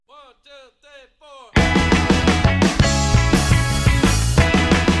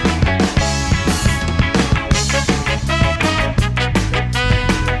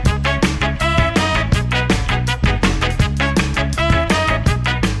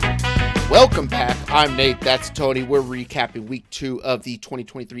Welcome back. I'm Nate. That's Tony. We're recapping week 2 of the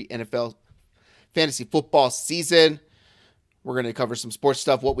 2023 NFL fantasy football season. We're going to cover some sports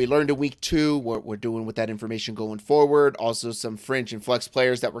stuff, what we learned in week 2, what we're doing with that information going forward. Also some fringe and flex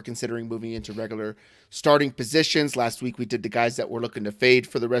players that we're considering moving into regular starting positions. Last week we did the guys that we're looking to fade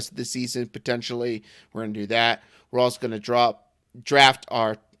for the rest of the season, potentially. We're going to do that. We're also going to draft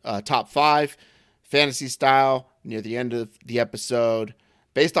our top 5 fantasy style near the end of the episode.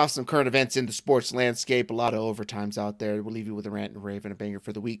 Based off some current events in the sports landscape, a lot of overtimes out there. We'll leave you with a rant and rave and a banger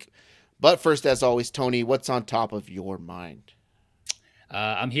for the week. But first, as always, Tony, what's on top of your mind?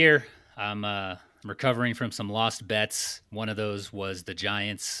 I'm here. I'm recovering from some lost bets. One of those was the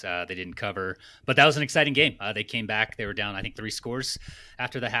Giants. They didn't cover, but that was an exciting game. They came back. They were down, I think, 3 scores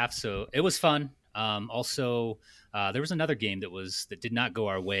after the half, so it was fun. Also, there was another game that did not go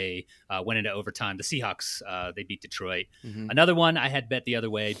our way, went into overtime. The Seahawks, they beat Detroit. Mm-hmm. Another one I had bet the other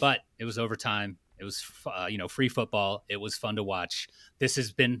way, but it was overtime. It was, free football. It was fun to watch. This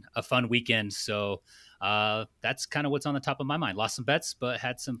has been a fun weekend, so that's kind of what's on the top of my mind. Lost some bets, but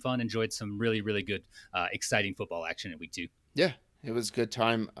had some fun. Enjoyed some really, really good, exciting football action in week 2. Yeah, it was a good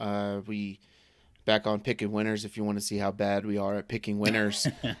time. We back on picking winners if you want to see how bad we are at picking winners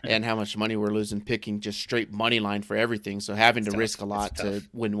and how much money we're losing picking just straight money line for everything. So having to risk a lot to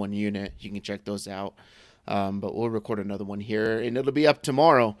win one unit, you can check those out. But we'll record another one here, and it'll be up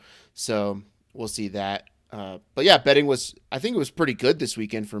tomorrow. So we'll see that. But yeah, betting I think it was pretty good this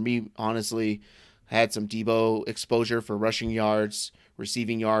weekend for me, honestly. I had some Debo exposure for rushing yards,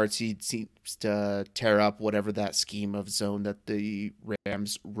 receiving yards. He seems to tear up whatever that scheme of zone that the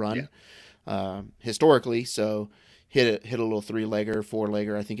Rams run historically. So hit a little 3-legger,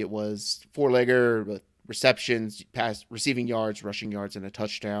 4-legger. I think it was 4-legger with receptions, receiving yards, rushing yards, and a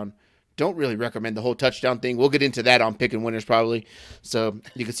touchdown. Don't really recommend the whole touchdown thing. We'll get into that on picking winners probably. So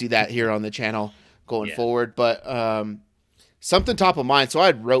you can see that here on the channel going forward. But something top of mind. So I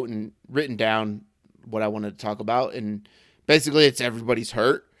had written down what I wanted to talk about, and basically it's everybody's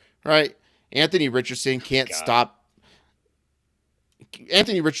hurt, right? Anthony Richardson can't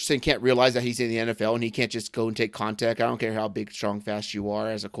realize that he's in the NFL and he can't just go and take contact. I don't care how big, strong, fast you are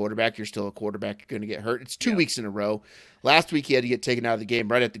as a quarterback. You're still a quarterback. You're going to get hurt. It's 2 weeks in a row. Last week he had to get taken out of the game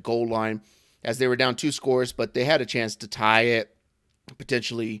right at the goal line as they were down 2 scores, but they had a chance to tie it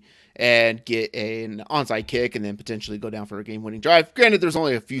potentially and get an onside kick and then potentially go down for a game-winning drive. Granted, there's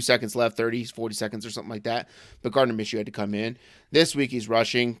only a few seconds left, 30, 40 seconds or something like that, but Gardner Minshew had to come in. This week he's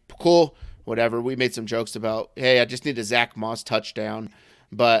rushing. Cool, whatever. We made some jokes about, hey, I just need a Zach Moss touchdown,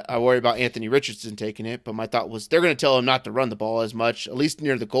 but I worry about Anthony Richardson taking it. But my thought was they're going to tell him not to run the ball as much, at least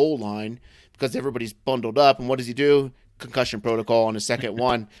near the goal line, because everybody's bundled up. And what does he do? Concussion protocol on the second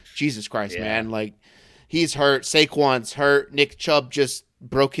one. Jesus Christ, man. Like, he's hurt. Saquon's hurt. Nick Chubb just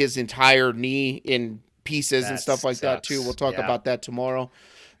broke his entire knee in pieces and stuff like that too. We'll talk about that tomorrow.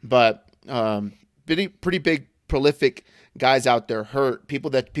 But pretty big, prolific guys out there hurt.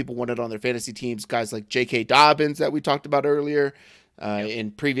 People wanted on their fantasy teams. Guys like J.K. Dobbins that we talked about earlier.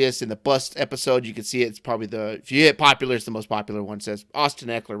 In the bust episode, you can see it's probably if you hit popular, it's the most popular one. It says Austin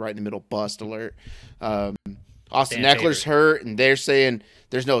Ekeler right in the middle, bust alert. Austin Eckler's hurt, and they're saying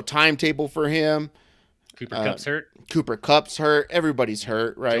there's no timetable for him. Cooper Kupp's hurt. Cooper Kupp's hurt. Everybody's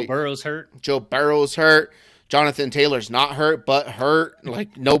hurt, right? Joe Burrow's hurt. Jonathan Taylor's not hurt, but hurt.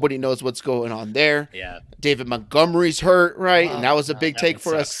 Like, nobody knows what's going on there. Yeah. David Montgomery's hurt, right? And that was a big take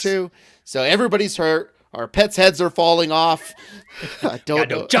for us, too. So everybody's hurt. Our pets' heads are falling off. Got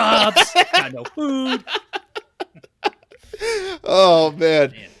no jobs. Got no food. Oh,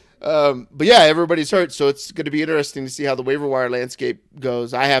 man. But yeah, everybody's hurt, so it's going to be interesting to see how the waiver wire landscape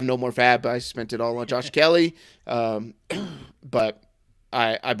goes. I have no more fab. I spent it all on Josh Kelly, but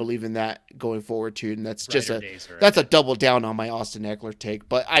I believe in that going forward too, and that's just that's a double down on my Austin Ekeler take.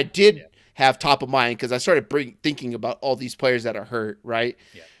 But I did have top of mind because I started thinking about all these players that are hurt, right?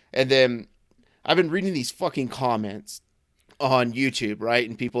 Yeah. And then I've been reading these fucking comments on YouTube, right?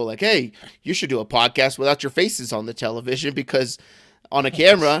 And people are like, hey, you should do a podcast without your faces on the television because on a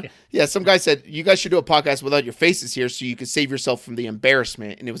camera. Yeah, some guy said, you guys should do a podcast without your faces here so you can save yourself from the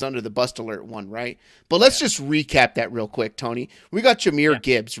embarrassment. And it was under the bust alert one, right? But let's just recap that real quick, Tony. We got Jahmyr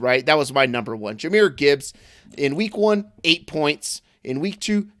Gibbs, right? That was my number one. Jahmyr Gibbs, in week 1, 8 points. In week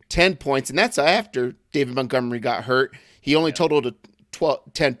 2, 10 points. And that's after David Montgomery got hurt. He only totaled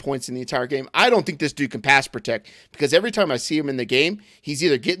 10 points in the entire game. I don't think this dude can pass protect because every time I see him in the game, he's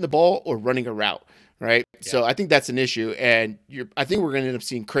either getting the ball or running a route. right? Yeah. So I think that's an issue, and I think we're going to end up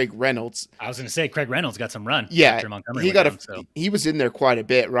seeing Craig Reynolds. I was going to say Craig Reynolds got some run Yeah, after Montgomery he went got down. So he was in there quite a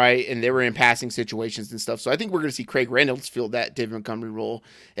bit, right? And they were in passing situations and stuff. So I think we're going to see Craig Reynolds fill that David Montgomery role,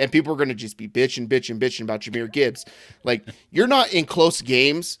 and people are going to just be bitching about Jahmyr Gibbs. Like, you're not in close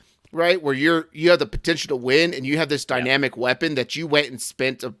games, right, where you have the potential to win, and you have this dynamic weapon that you went and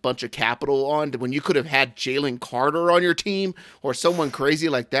spent a bunch of capital on when you could have had Jalen Carter on your team or someone crazy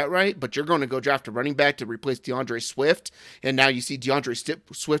like that, right? But you're going to go draft a running back to replace DeAndre Swift, and now you see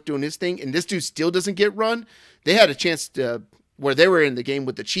DeAndre Swift doing his thing, and this dude still doesn't get run. They had a chance to where they were in the game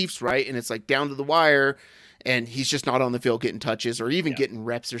with the Chiefs, right, and it's like down to the wire, and he's just not on the field getting touches or even getting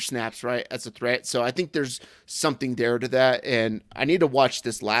reps or snaps, right, as a threat. So I think there's something there to that, and I need to watch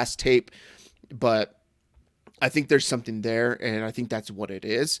this last tape, but I think there's something there, and I think that's what it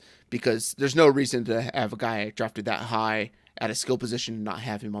is, because there's no reason to have a guy drafted that high at a skill position and not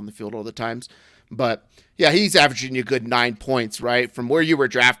have him on the field all the times. But, yeah, he's averaging a good 9 points, right? From where you were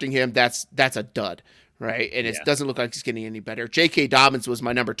drafting him, that's a dud. Right, and it doesn't look like he's getting any better. J.K. Dobbins was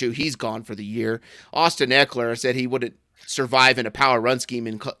my number 2. He's gone for the year. Austin Eckler said he wouldn't survive in a power run scheme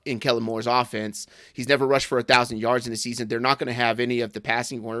in Kellen Moore's offense. He's never rushed for 1,000 yards in a season. They're not going to have any of the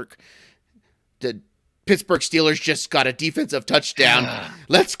passing work. The Pittsburgh Steelers just got a defensive touchdown.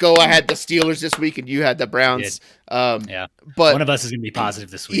 Let's go. I had the Steelers this week, and you had the Browns. But one of us is going to be positive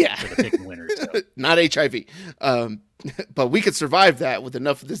this week for the pick and winners. So. Not HIV. But we could survive that with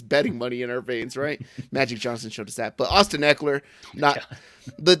enough of this betting money in our veins, right? Magic Johnson showed us that. But Austin Eckler,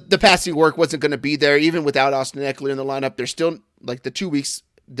 the passing work wasn't going to be there even without Austin Eckler in the lineup. They're still like the 2 weeks.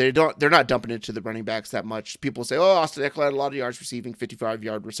 They're not dumping it to the running backs that much. People say, "Oh, Austin Eckler had a lot of yards receiving,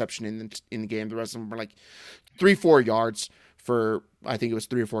 55-yard reception in the game." The rest of them were like 3-4 yards for, I think it was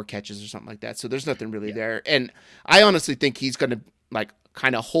 3 or 4 catches or something like that. So there's nothing really there. And I honestly think he's going to like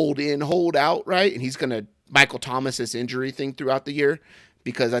kind of hold out, right? And he's going to Michael Thomas's injury thing throughout the year,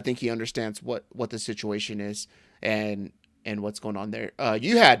 because I think he understands what the situation is and what's going on there.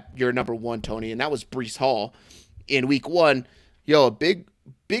 You had your number 1, Tony, and that was Breece Hall in week 1. A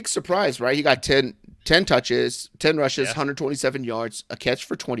big surprise, right? He got 10 touches, 10 rushes, 127 yards, a catch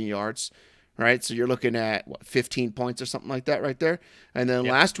for 20 yards, right? So you're looking at 15 points or something like that right there. And then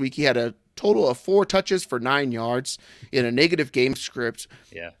last week he had a total of 4 touches for 9 yards in a negative game script.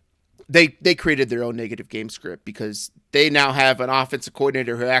 Yeah. They created their own negative game script because they now have an offensive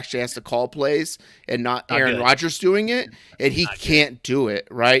coordinator who actually has to call plays and not Aaron Rodgers doing it, and he can't do it,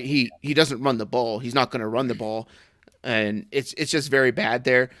 right? He doesn't run the ball. He's not going to run the ball, and it's just very bad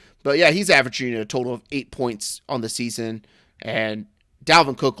there. But yeah, he's averaging a total of 8 points on the season, and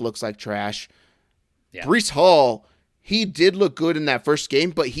Dalvin Cook looks like trash. Yeah. Breece Hall, he did look good in that first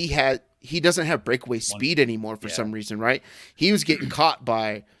game, but he doesn't have breakaway speed anymore for some reason, right? He was getting caught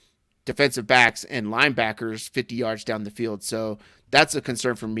by defensive backs and linebackers 50 yards down the field. So that's a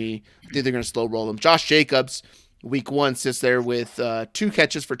concern for me. I think they're going to slow roll him. Josh Jacobs, week 1, sits there with 2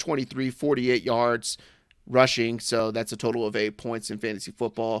 catches for 23, 48 yards rushing. So that's a total of 8 points in fantasy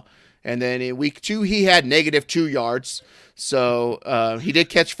football. And then in week 2, he had negative 2 yards. So he did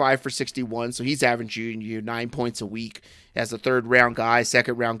catch 5 for 61. So he's averaging you 9 points a week as a third-round guy,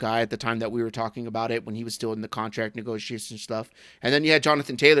 second-round guy at the time that we were talking about it when he was still in the contract negotiation stuff. And then you had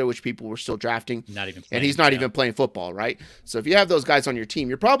Jonathan Taylor, which people were still drafting. And he's not even playing football, right? So if you have those guys on your team,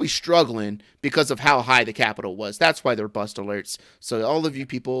 you're probably struggling because of how high the capital was. That's why they're bust alerts. So all of you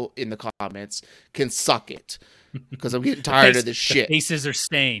people in the comments can suck it. Because I'm getting tired of this shit. The faces are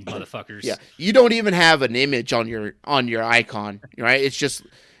stained, motherfuckers. Yeah, you don't even have an image on your icon, right? It's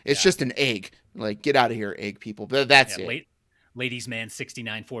just an egg. Like, get out of here, egg people. But that's it. Ladies Man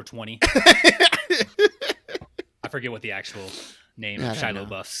 69-420. I forget what the actual name of Shia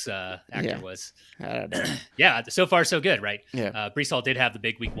LaBeouf's actor was. I don't know. Yeah, so far so good, right? Yeah. Breece Hall did have the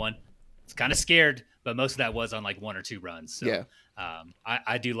big week 1. It's kind of scared, but most of that was on like 1 or 2 runs. So, yeah.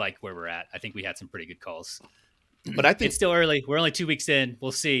 I do like where we're at. I think we had some pretty good calls. But I think it's still early. We're only 2 weeks in.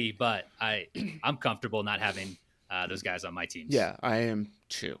 We'll see. But I'm comfortable not having those guys on my team. Yeah, I am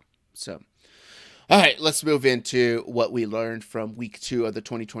too. So, all right, let's move into what we learned from week 2 of the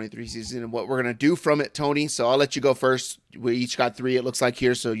 2023 season and what we're going to do from it, Tony. So I'll let you go first. We each got 3, it looks like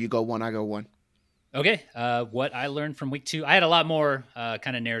here. So you go 1, I go 1. Okay. What I learned from week 2, I had a lot more,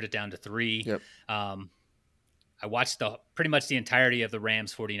 kind of narrowed it down to 3. Yep. I watched pretty much the entirety of the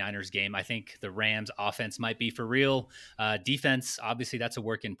Rams 49ers game. I think the Rams offense might be for real. Defense, obviously that's a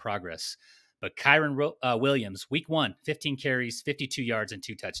work in progress. But Kyren Williams, week 1, 15 carries, 52 yards and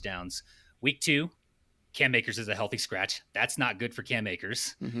 2 touchdowns. Week 2, Cam Akers is a healthy scratch. That's not good for Cam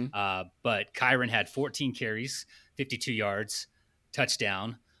Akers. Mm-hmm. But Kyren had 14 carries, 52 yards,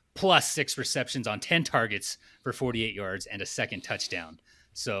 touchdown. plus 6 receptions on 10 targets for 48 yards and a second touchdown.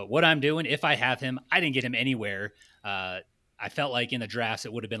 So what I'm doing, if I have him, I didn't get him anywhere. I felt like in the drafts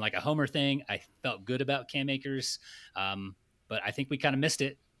it would have been like a homer thing. I felt good about Cam Akers, but I think we kind of missed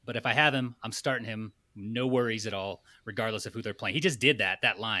it. But if I have him, I'm starting him. No worries at all, regardless of who they're playing. He just did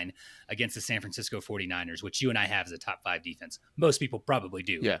that line against the San Francisco 49ers, which you and I have as a top 5 defense. Most people probably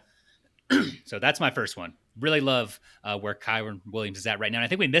do. Yeah. So that's my first one. Really love where Kyren Williams is at right now. And I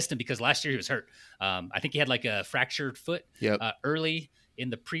think we missed him because last year he was hurt. I think he had like a fractured foot early in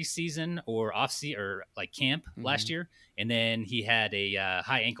the preseason or like camp last year. And then he had a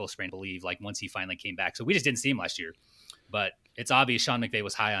high ankle sprain, I believe, like once he finally came back. So we just didn't see him last year. But it's obvious Sean McVay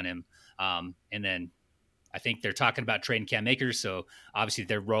was high on him. And then I think they're talking about trading Cam Akers. So obviously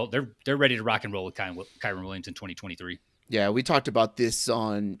they're ready to rock and roll with Kyren Williams in 2023. Yeah, we talked about this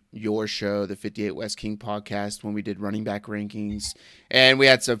on your show, the 58 West King podcast, when we did running back rankings. And we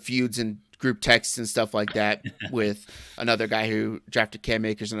had some feuds and group texts and stuff like that with another guy who drafted Cam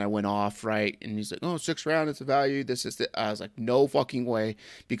Akers, and I went off, right? And he's like, 6th round, it's a value. This is I was like, no fucking way,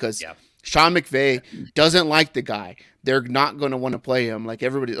 because Sean McVay doesn't like the guy. They're not going to want to play him. Like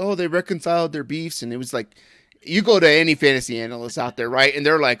everybody, they reconciled their beefs. And it was like, you go to any fantasy analyst out there, right? And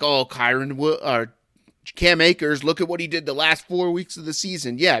they're like, Cam Akers, look at what he did the last 4 weeks of the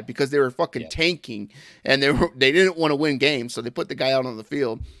season. Yeah, because they were fucking tanking, and they didn't want to win games, so they put the guy out on the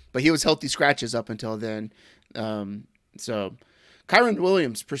field. But he was healthy scratches up until then. So Kyren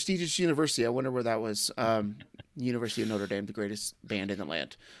Williams, prestigious university. I wonder where that was. University of Notre Dame, the greatest band in the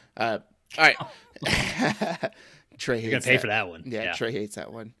land. All right. Trey hates You're going to pay for that one. Yeah, Trey hates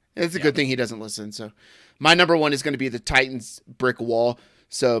that one. It's a good thing he doesn't listen. So my number one is going to be the Titans brick wall.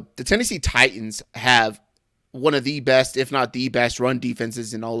 So the Tennessee Titans have one of the best, if not the best, run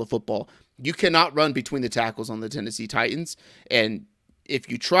defenses in all of football. You cannot run between the tackles on the Tennessee Titans. And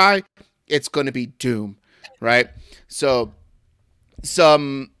if you try, it's going to be doom, right? So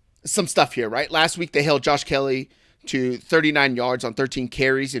some stuff here, right? Last week they held Josh Kelly to 39 yards on 13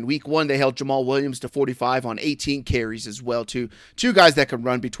 carries. In week 1, they held Jamal Williams to 45 on 18 carries as well, too. Two guys that can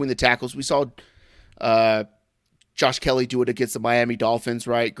run between the tackles. We saw Josh Kelly do it against the Miami Dolphins,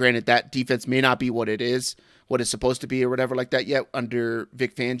 right? Granted, that defense may not be what it's supposed to be or whatever like that yet under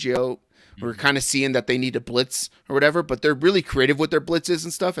Vic Fangio. We're kind of seeing that they need to blitz or whatever, but they're really creative with their blitzes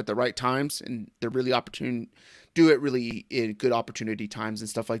and stuff at the right times, and they're really do it really in good opportunity times and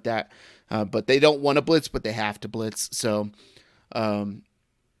stuff like that. But they don't want to blitz, but they have to blitz. So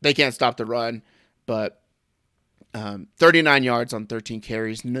they can't stop the run, but 39 yards on 13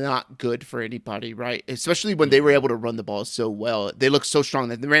 carries, not good for anybody, right? Especially when they were able to run the ball so well. They look so strong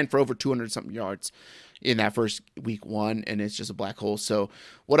that they ran for over 200-something yards in that first week 1, and it's just a black hole. So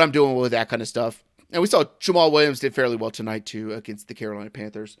what I'm doing with that kind of stuff, and we saw Jamal Williams did fairly well tonight too against the Carolina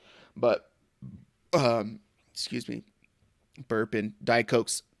Panthers, but excuse me, burp and Diet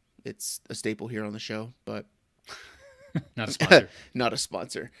Cokes, it's a staple here on the show, but not a sponsor. Not a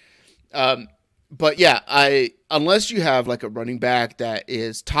sponsor. But yeah, unless you have like a running back that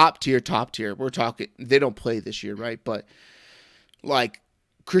is top tier, we're talking, they don't play this year, right? But like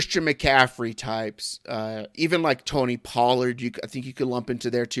Christian McCaffrey types, even like Tony Pollard, I think you could lump into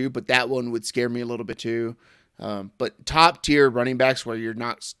there too, but that one would scare me a little bit too. But top tier running backs where you're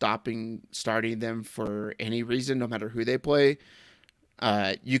not starting them for any reason, no matter who they play,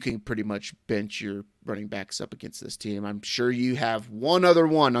 you can pretty much bench your running backs up against this team. I'm sure you have one other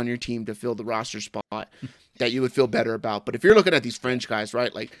one on your team to fill the roster spot that you would feel better about. But if you're looking at these fringe guys,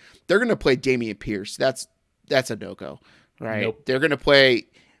 right, like they're going to play Dameon Pierce. That's a no-go, right? Nope. They're going to play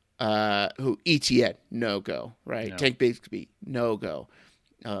ETN, no-go, right? No. Tank Bigsby, no-go.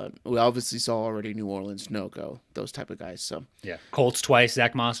 We obviously saw already New Orleans, no-go, those type of guys. So yeah, Colts twice,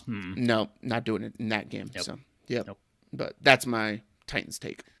 Zach Moss. No, not doing it in that game. Yep. So yeah, Nope. But that's my Titans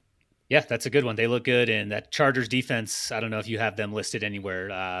take. Yeah, that's a good one. They look good, and that Chargers defense, I don't know if you have them listed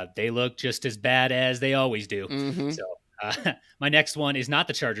anywhere. They look just as bad as they always do. Mm-hmm. So my next one is not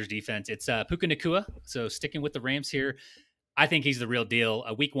the Chargers defense. It's Puka Nacua. So sticking with the Rams here, I think he's the real deal.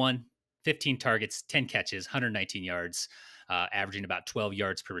 Week 1, 15 targets, 10 catches, 119 yards, averaging about 12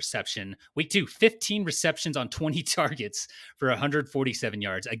 yards per reception. Week 2, 15 receptions on 20 targets for 147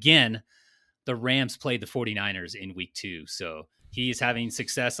 yards. Again, the Rams played the 49ers in week 2. So he is having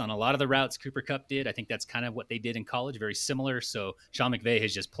success on a lot of the routes Cooper Kupp did. I think that's kind of what they did in college, very similar. So Sean McVay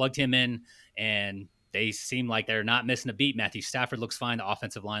has just plugged him in, and they seem like they're not missing a beat. Matthew Stafford looks fine. The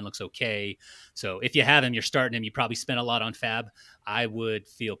offensive line looks okay. So if you have him, you're starting him. You probably spent a lot on Fab. I would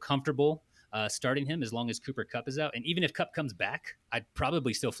feel comfortable starting him as long as Cooper Kupp is out. And even if Kupp comes back, I'd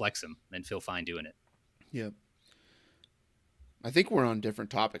probably still flex him and feel fine doing it. Yep. I think we're on different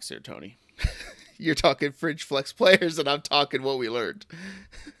topics here, Tony. You're talking fringe flex players, and I'm talking what we learned.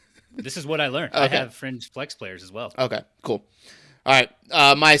 This is what I learned. Okay. I have fringe flex players as well. Okay, cool. All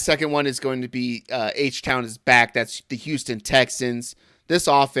right. My second one is going to be H-Town is back. That's the Houston Texans. This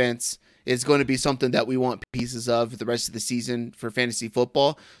offense is going to be something that we want pieces of the rest of the season for fantasy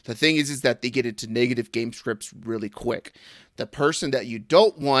football. The thing is that they get into negative game scripts really quick. The person that you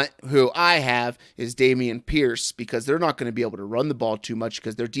don't want, who I have, is Dameon Pierce, because they're not going to be able to run the ball too much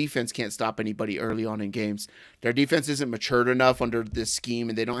because their defense can't stop anybody early on in games. Their defense isn't matured enough under this scheme,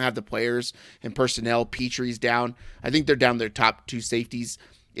 and they don't have the players and personnel. Petrie's down. I think they're down their top 2 safeties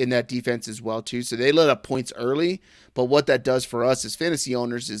in that defense as well too. So they let up points early, but what that does for us as fantasy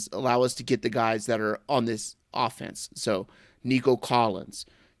owners is allow us to get the guys that are on this offense. So Nico Collins,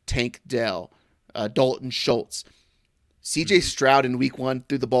 Tank Dell, Dalton Schultz. CJ Stroud in week 1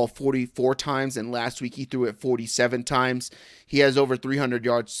 threw the ball 44 times, and last week he threw it 47 times. He has over 300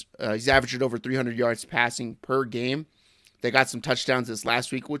 yards. He's averaged over 300 yards passing per game. They got some touchdowns this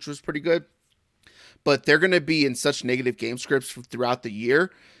last week, which was pretty good. But they're going to be in such negative game scripts throughout the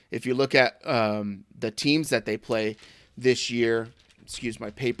year. If you look at the teams that they play this year, excuse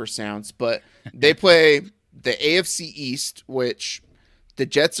my paper sounds, but they play the AFC East, which the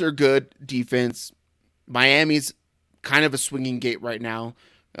Jets are good defense. Miami's kind of a swinging gate right now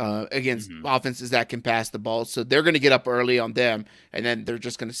against offenses that can pass the ball. So they're going to get up early on them, and then they're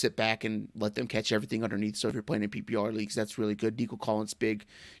just going to sit back and let them catch everything underneath. So if you're playing in PPR leagues, that's really good. Nico Collins big,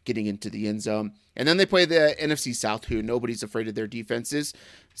 getting into the end zone. And then they play the NFC South, who nobody's afraid of their defenses.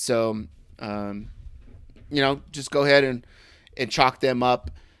 So, just go ahead and chalk them up.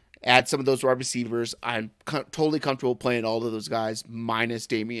 Add some of those wide receivers. I'm totally comfortable playing all of those guys minus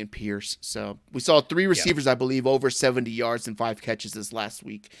Dameon Pierce. So we saw 3 receivers, I believe, over 70 yards and 5 catches this last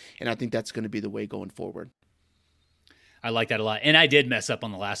week. And I think that's going to be the way going forward. I like that a lot. And I did mess up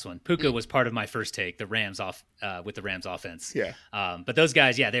on the last one. Puka was part of my first take, the Rams with the Rams offense. Yeah. But those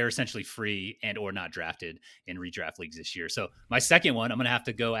guys, they're essentially free and or not drafted in redraft leagues this year. So my second one, I'm going to have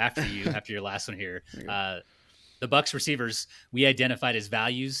to go after you after your last one here. The Bucs receivers we identified as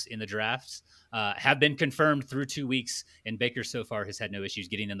values in the drafts have been confirmed through 2 weeks, and Baker so far has had no issues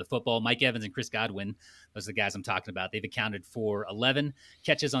getting them the football. Mike Evans and Chris Godwin, those are the guys I'm talking about. They've accounted for 11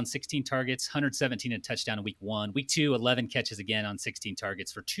 catches on 16 targets, 117 and a touchdown in week 1. Week 2, 11 catches again on 16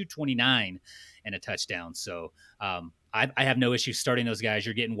 targets for 229 and a touchdown. So I have no issue starting those guys.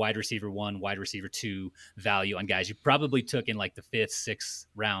 You're getting wide receiver 1, wide receiver 2 value on guys you probably took in like the 5th, 6th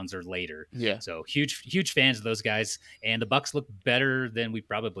rounds or later. Yeah. So huge fans of those guys. And the Bucs look better than we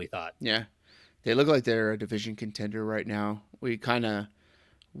probably thought. Yeah. They look like they're a division contender right now. We kind of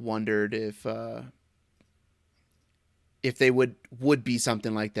wondered if they would be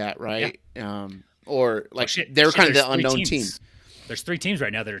something like that, right? Yeah. Or like they're kind of the unknown team. There's 3 teams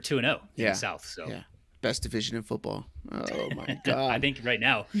right now that are 2-0 in the South. So yeah, best division in football. Oh my God! I think right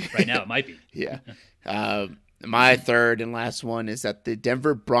now it might be. Yeah. My third and last one is that the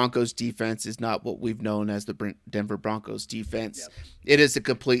Denver Broncos defense is not what we've known as the Denver Broncos defense. Yep. It is a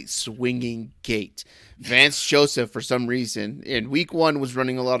complete swinging gate. Vance Joseph, for some reason, in week 1 was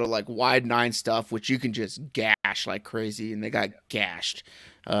running a lot of like wide 9 stuff, which you can just gash like crazy, and they got gashed.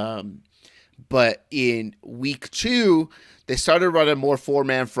 But in week 2, they started running more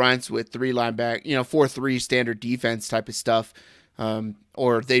 4-man fronts with 3 linebackers, 4-3 standard defense type of stuff.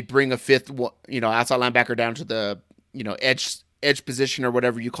 Or they'd bring a 5th, outside linebacker down to the, edge position or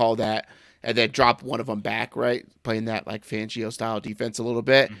whatever you call that, and then drop one of them back, right? Playing that like Fangio style defense a little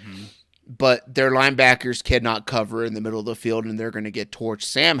bit. Mm-hmm. But their linebackers cannot cover in the middle of the field, and they're going to get torched.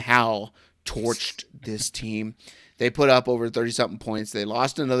 Sam Howell torched this team. They put up over 30-something points. They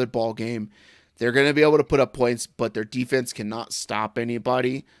lost another ball game. They're going to be able to put up points, but their defense cannot stop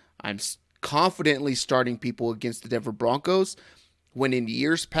anybody. I'm confidently starting people against the Denver Broncos, when in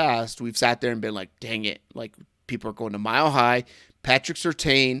years past, we've sat there and been like, dang it, like people are going to Mile High. Patrick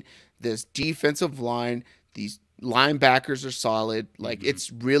Surtain, this defensive line, these linebackers are solid. Like, it's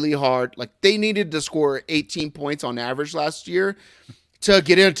really hard. Like, they needed to score 18 points on average last year to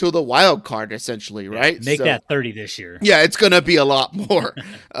get into the wild card, essentially, right? Make that 30 this year. Yeah, it's going to be a lot more.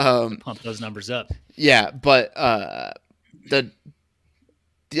 Pump those numbers up. Yeah, but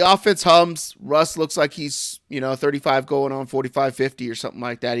the offense hums. Russ looks like he's, 35 going on 45, 50 or something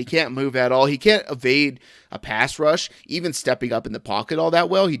like that. He can't move at all. He can't evade a pass rush, even stepping up in the pocket all that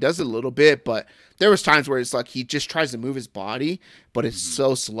well. He does it a little bit, but there was times where it's like he just tries to move his body, but it's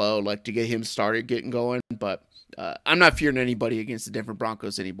so slow, like to get him started getting going. But I'm not fearing anybody against the Denver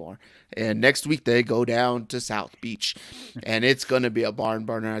Broncos anymore. And next week they go down to South Beach, and it's going to be a barn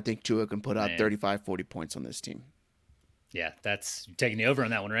burner. I think Tua can put out 35, 40 points on this team. Yeah, that's taking the over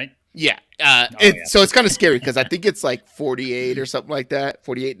on that one, right? Yeah. Oh yeah. So it's kind of scary because I think it's like 48 or something like that,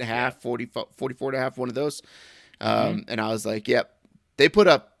 48 and a Yeah. half, 40, 44 and a half, one of those. Hmm. And I was like, yep, they put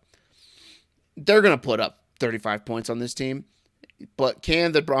up, they're going to put up 35 points on this team. But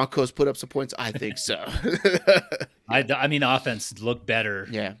can the Broncos put up some points? I think so. I mean, the offense looked better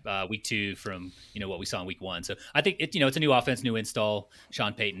Yeah. week 2 from what we saw in week 1. So I think it's a new offense, new install.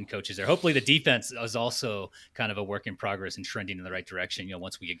 Sean Payton coaches there. Hopefully, the defense is also kind of a work in progress and trending in the right direction.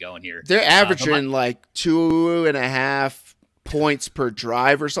 Once we get going here, They're averaging like 2.5 points per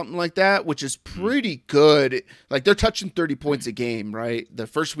drive or something like that, which is pretty good. Like they're touching 30 points a game, right? The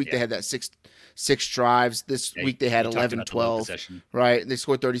first week they had that six drives. This week they had 11, 12, right? They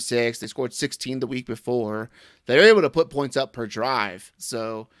scored 36. They scored 16 the week before. They're able to put points up per drive.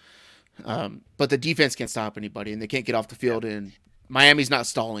 So, but the defense can't stop anybody, and they can't get off the field. And Miami's not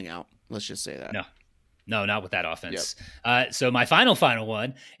stalling out. Let's just say that. No, not with that offense. Yep. So my final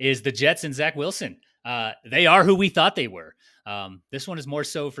one is the Jets and Zach Wilson. They are who we thought they were. This one is more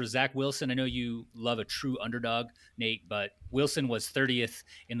so for Zach Wilson. I know you love a true underdog, Nate, but Wilson was 30th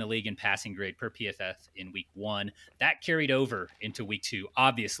in the league in passing grade per PFF in week 1. That carried over into week 2,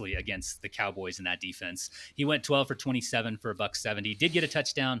 obviously against the Cowboys in that defense. He went 12 for 27 for $170. Did get a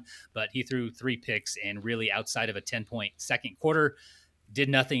touchdown, but he threw 3 picks, and really outside of a 10-point second quarter, did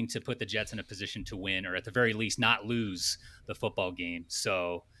nothing to put the Jets in a position to win, or at the very least not lose the football game.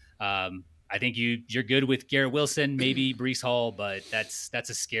 So I think you're good with Garrett Wilson, maybe Breece Hall, but that's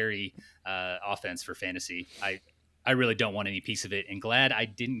a scary offense for fantasy. I really don't want any piece of it, and glad I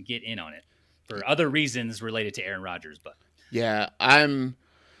didn't get in on it for other reasons related to Aaron Rodgers. But yeah,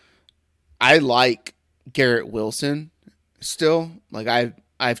 I like Garrett Wilson still. Like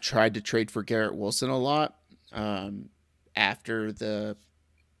I've tried to trade for Garrett Wilson a lot after the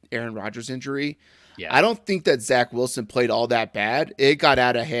Aaron Rodgers injury. Yeah. I don't think that Zach Wilson played all that bad. It got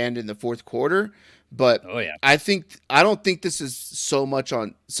out of hand in the fourth quarter, but I don't think this is so much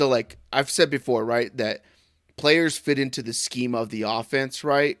on. So like I've said before, right, that players fit into the scheme of the offense,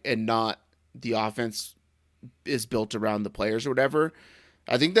 right, and not the offense is built around the players or whatever.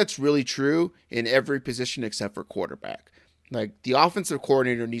 I think that's really true in every position except for quarterback. Like the offensive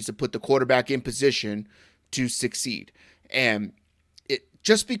coordinator needs to put the quarterback in position to succeed. And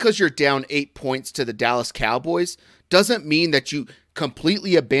just because you're down 8 points to the Dallas Cowboys doesn't mean that you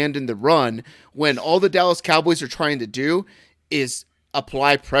completely abandon the run when all the Dallas Cowboys are trying to do is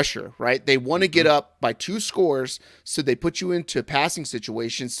apply pressure, right? They want to get up by 2 scores, so they put you into passing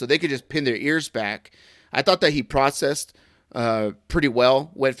situations so they could just pin their ears back. I thought that he processed pretty well,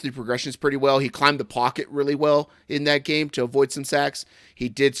 went through progressions pretty well. He climbed the pocket really well in that game to avoid some sacks. He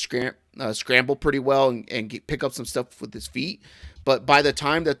did scramble pretty well and pick up some stuff with his feet. But by the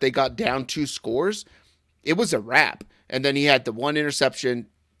time that they got down 2 scores, it was a wrap. And then he had the 1 interception.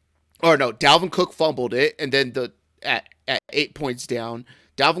 Or no, Dalvin Cook fumbled it. And then at 8 points down,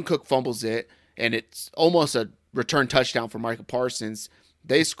 Dalvin Cook fumbles it. And it's almost a return touchdown for Micah Parsons.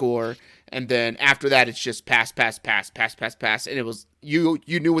 They score. And then after that, it's just pass. And it was you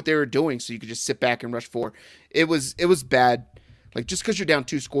knew what they were doing, so you could just sit back and rush 4. It was bad. Like, just because you're down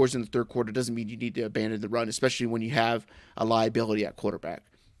 2 scores in the third quarter doesn't mean you need to abandon the run, especially when you have a liability at quarterback.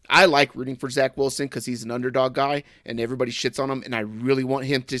 I like rooting for Zach Wilson because he's an underdog guy, and everybody shits on him, and I really want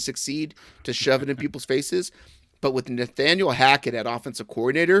him to succeed, to shove it in people's faces. But with Nathaniel Hackett at offensive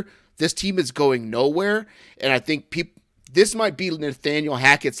coordinator, this team is going nowhere, and I think this might be Nathaniel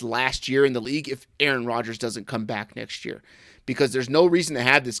Hackett's last year in the league if Aaron Rodgers doesn't come back next year. Because there's no reason to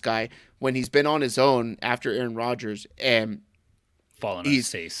have this guy when he's been on his own after Aaron Rodgers, and falling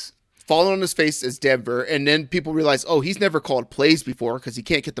on his face as Denver, and then people realize, oh, he's never called plays before because he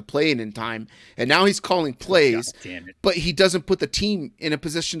can't get the play in time, and now he's calling plays, but he doesn't put the team in a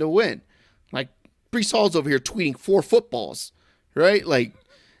position to win. Like Breece Hall's over here tweeting 4 footballs, right? Like,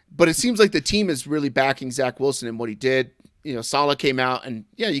 but it seems like the team is really backing Zach Wilson and what he did. Saleh came out and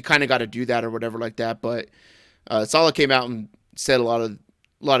you kind of got to do that or whatever like that, but Saleh came out and said a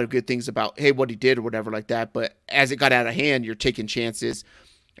lot of good things about, hey, what he did or whatever like that. But as it got out of hand, you're taking chances.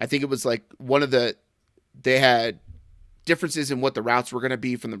 I think it was like they had differences in what the routes were going to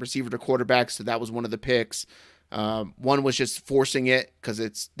be from the receiver to quarterback. So that was one of the picks. One was just forcing it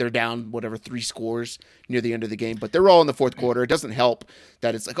because they're down 3 scores near the end of the game, but they're all in the fourth quarter. It doesn't help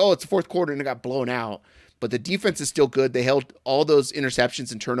that it's like, oh, it's the fourth quarter and it got blown out, but the defense is still good. They held all those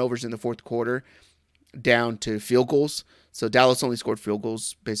interceptions and turnovers in the fourth quarter down to field goals. So Dallas only scored field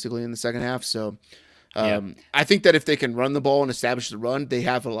goals basically in the second half. So I think that if they can run the ball and establish the run, they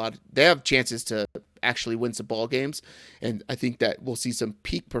have chances to actually win some ball games. And I think that we'll see some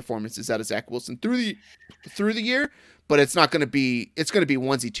peak performances out of Zach Wilson through the year. but it's not going to be. It's going to be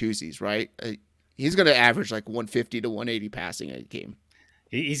onesie twosies, right? He's going to average like 150 to 180 passing a game.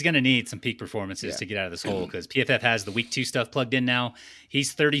 He's going to need some peak performances to get out of this hole because PFF has the week 2 stuff plugged in now.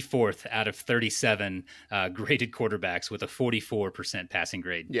 He's 34th out of 37 graded quarterbacks with a 44% passing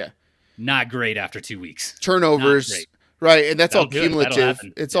grade. Yeah. Not great after 2 weeks. Turnovers. Right, and that's all cumulative.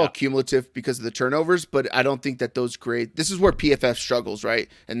 It's all cumulative because of the turnovers, but I don't think that those grades. This is where PFF struggles, right?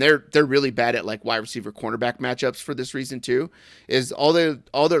 And they're really bad at like wide receiver cornerback matchups for this reason too. Is all they're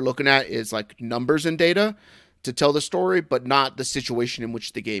looking at is like numbers and data to tell the story, but not the situation in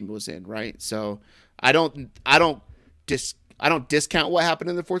which the game was in, right? So I don't discount what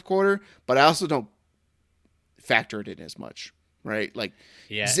happened in the fourth quarter, but I also don't factor it in as much. Right, like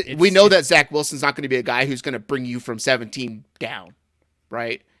we know that Zach Wilson's not going to be a guy who's going to bring you from 17 down,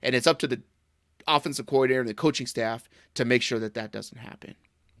 right? And it's up to the offensive coordinator and the coaching staff to make sure that that doesn't happen.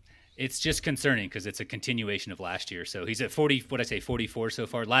 It's just concerning because it's a continuation of last year. So he's at 44 so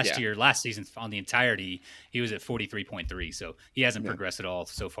far. Last season on the entirety, he was at 43.3. So he hasn't progressed at all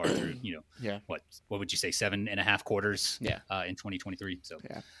so far through, what would you say, 7.5 quarters in 2023. So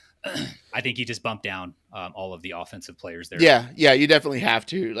I think he just bumped down all of the offensive players there. Yeah, you definitely have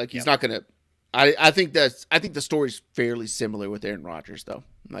to. Like he's not going to. I think the story's fairly similar with Aaron Rodgers though.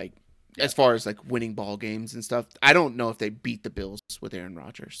 Like as far as like winning ball games and stuff, I don't know if they beat the Bills with Aaron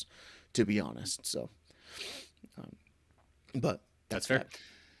Rodgers, to be honest. So, but that's fair.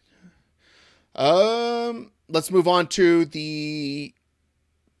 Let's move on to the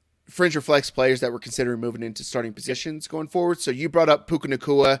fringe or flex players that we're considering moving into starting positions going forward. So you brought up Puka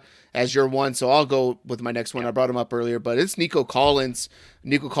Nacua as your one, so I'll go with my next one. I brought him up earlier, but it's Nico Collins.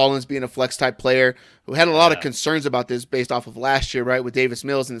 Nico Collins being a flex type player who had a lot of concerns about this based off of last year, right, with Davis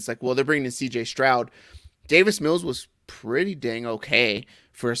Mills, and it's like, well, they're bringing in CJ Stroud. Davis Mills was pretty dang okay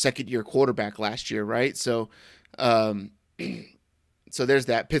for a second-year quarterback last year, right? So, so there's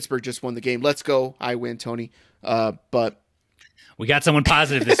that. Pittsburgh just won the game. Let's go. I win, Tony. But we got someone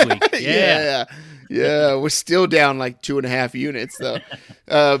positive this week. Yeah. We're still down like 2.5 units though.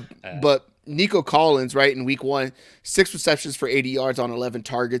 But Nico Collins, right, in week 1, 6 receptions for 80 yards on 11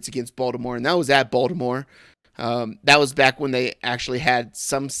 targets against Baltimore. And that was at Baltimore. That was back when they actually had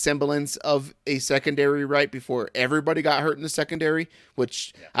some semblance of a secondary, right, before everybody got hurt in the secondary,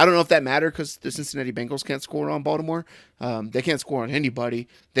 which I don't know if that mattered because the Cincinnati Bengals can't score on Baltimore. They can't score on anybody.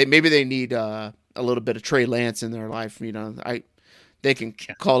 Maybe they need a little bit of Trey Lance in their life. They can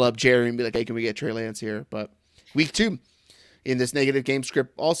call up Jerry and be like, hey, can we get Trey Lance here? But week 2 in this negative game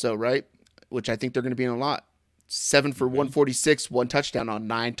script also, right, which I think they're going to be in a lot. 7 for 146, 1 touchdown on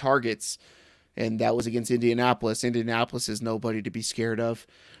 9 targets, and that was against Indianapolis. Indianapolis is nobody to be scared of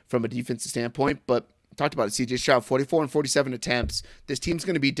from a defensive standpoint, but talked about it. CJ Stroud, 44 and 47 attempts. This team's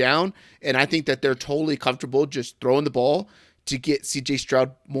going to be down, and I think that they're totally comfortable just throwing the ball to get CJ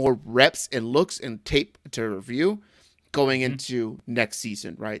Stroud more reps and looks and tape to review going into next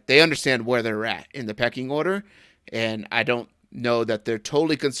season, right? They understand where they're at in the pecking order, and I don't know that they're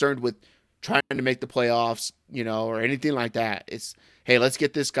totally concerned with trying to make the playoffs, or anything like that. It's, hey, let's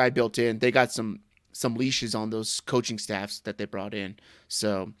get this guy built in. They got some leashes on those coaching staffs that they brought in.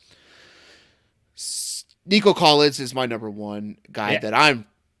 So Nico Collins is my number 1 guy that I'm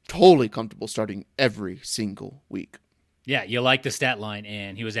totally comfortable starting every single week. Yeah, you like the stat line,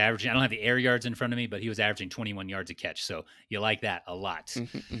 and he was averaging, I don't have the air yards in front of me, but he was averaging 21 yards a catch, so you like that a lot.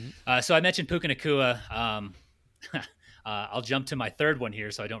 So I mentioned Puka Nacua. I'll jump to my third one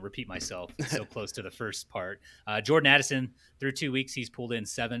here so I don't repeat myself. It's so close to the first part. Jordan Addison, through 2 weeks, he's pulled in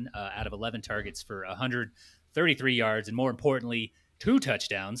 7 out of 11 targets for 133 yards, and more importantly, 2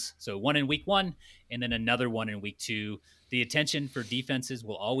 touchdowns. So 1 in week 1, and then another 1 in week 2. The attention for defenses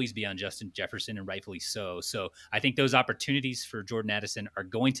will always be on Justin Jefferson, and rightfully so. So I think those opportunities for Jordan Addison are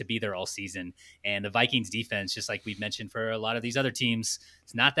going to be there all season. And the Vikings defense, just like we've mentioned for a lot of these other teams,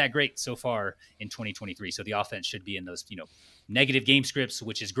 it's not that great so far in 2023. So the offense should be in those, negative game scripts,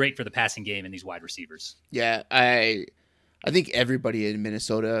 which is great for the passing game and these wide receivers. Yeah, I think everybody in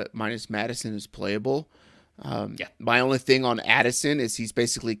Minnesota minus Madison is playable. My only thing on Addison is he's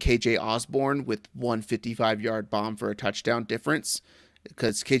basically KJ Osborne with 1 55-yard bomb for a touchdown difference,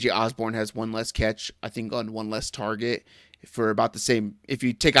 because KJ Osborne has 1 less catch, I think, on 1 less target for about the same. If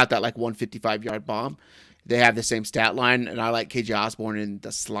you take out that 1 55-yard bomb, they have the same stat line, and I like KJ Osborne in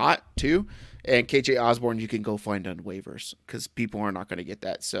the slot too. And KJ Osborne you can go find on waivers because people are not going to get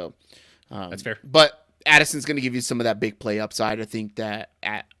that. So that's fair. But Addison's going to give you some of that big play upside. I think that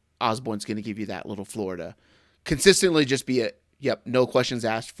Osborne's going to give you that little floor to consistently just be no questions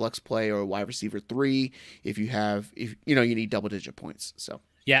asked flex play or wide receiver 3 if you need double digit points. So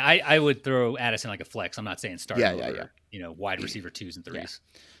Yeah, I would throw Addison like a flex. I'm not saying start Yeah, him yeah, yeah. over, wide receiver twos and Yeah. threes.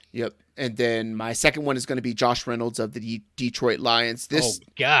 Yep. And then my second one is going to be Josh Reynolds of the Detroit Lions. Oh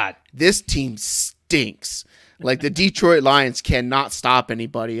God. This team stinks. Like the Detroit Lions cannot stop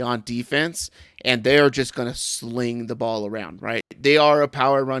anybody on defense, and they are just going to sling the ball around, right? They are a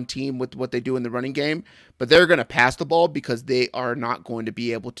power run team with what they do in the running game, but they're going to pass the ball because they are not going to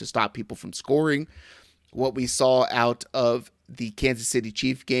be able to stop people from scoring. What we saw out of the Kansas City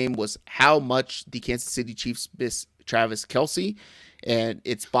Chiefs game was how much the Kansas City Chiefs miss Travis Kelce. And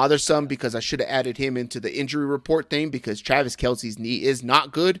it's bothersome because I should have added him into the injury report thing because Travis Kelce's knee is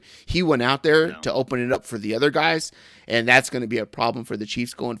not good. He went out there to open it up for the other guys, and that's going to be a problem for the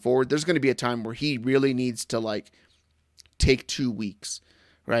Chiefs going forward. There's going to be a time where he really needs to take 2 weeks,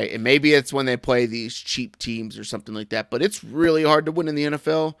 right? And maybe it's when they play these cheap teams or something like that, but it's really hard to win in the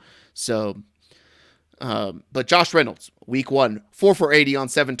NFL. So but Josh Reynolds, week 1, 4 for 80 on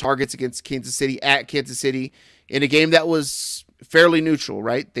 7 targets against Kansas City at Kansas City in a game that was fairly neutral,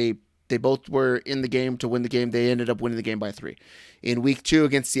 right? They both were in the game to win the game. They ended up winning the game by 3. In week 2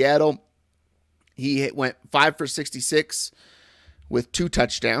 against Seattle, he went 5 for 66 with 2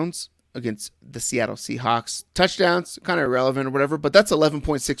 touchdowns against the Seattle Seahawks. Touchdowns, kind of irrelevant or whatever, but that's 11.6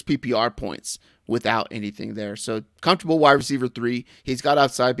 PPR points without anything there. So comfortable wide receiver 3. He's got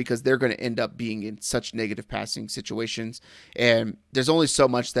outside because they're going to end up being in such negative passing situations. And there's only so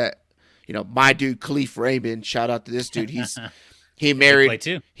much that, my dude, Khalif Raymond, shout out to this dude. He married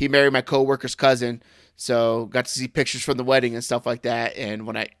my coworker's cousin. So got to see pictures from the wedding and stuff like that. And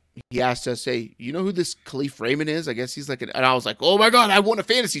when he asked us, hey, you know who this Khalif Raymond is? I guess he's and I was like, oh my God, I won a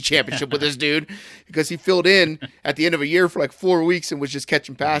fantasy championship with this dude because he filled in at the end of a year for 4 weeks and was just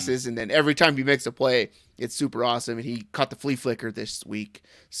catching passes. And then every time he makes a play, it's super awesome. And he caught the flea flicker this week.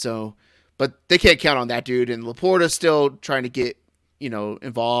 So, but they can't count on that dude. And Laporta's still trying to get,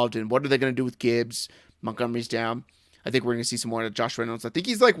 involved. And what are they going to do with Gibbs? Montgomery's down. I think we're going to see some more of Josh Reynolds. I think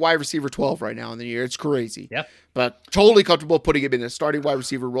he's wide receiver 12 right now in the year. It's crazy. Yeah. But totally comfortable putting him in a starting wide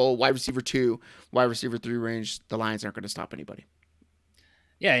receiver role, wide receiver 2, wide receiver 3 range. The Lions aren't going to stop anybody.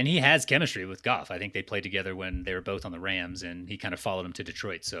 Yeah, and he has chemistry with Goff. I think they played together when they were both on the Rams, and he kind of followed him to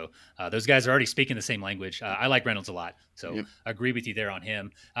Detroit. So those guys are already speaking the same language. I like Reynolds a lot, so yep. I agree with you there on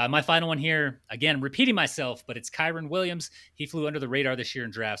him. My final one here, again, repeating myself, but it's Kyren Williams. He flew under the radar this year in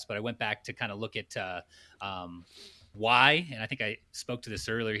drafts, but I went back to kind of look at why, and I think I spoke to this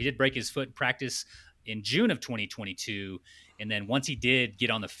earlier. He did break his foot in practice in June of 2022. And then once he did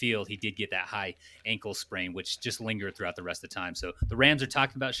get on the field, he did get that high ankle sprain, which just lingered throughout the rest of the time. So the Rams are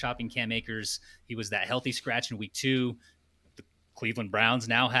talking about shopping Cam Akers. He was that healthy scratch in week 2. The Cleveland Browns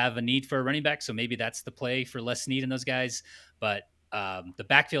now have a need for a running back. So maybe that's the play for Les Snead and those guys. But the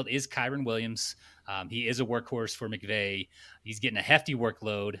backfield is Kyren Williams. He is a workhorse for McVay. He's getting a hefty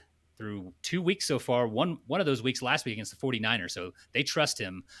workload through 2 weeks so far. One of those weeks last week against the 49ers. So they trust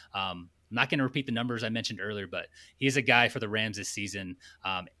him. I'm not going to repeat the numbers I mentioned earlier, but he's a guy for the Rams this season.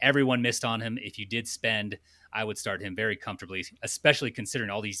 Everyone missed on him. If you did spend, I would start him very comfortably, especially considering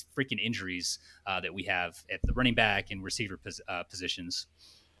all these freaking injuries that we have at the running back and receiver positions.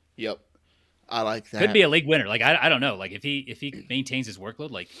 Yep. I like that. Could be a league winner. I don't know. If he maintains his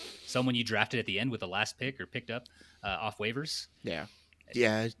workload, someone you drafted at the end with the last pick or picked up off waivers. Yeah.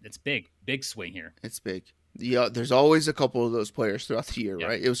 It's big swing here. It's big. Yeah, there's always a couple of those players throughout the year,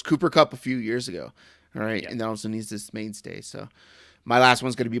 right? It was Cooper Kupp a few years ago, all right? And then also needs this mainstay. So my last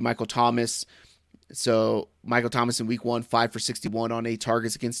one's going to be Michael Thomas. So Michael Thomas in week 1, 5 for 61 on 8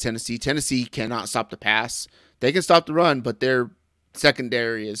 targets against Tennessee. Tennessee cannot stop the pass. They can stop the run, but their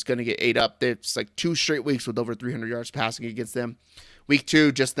secondary is going to get ate up. It's 2 straight weeks with over 300 yards passing against them. Week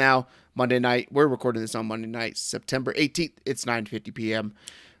 2, just now, Monday night. We're recording this on Monday night, September 18th. It's 9:50 p.m.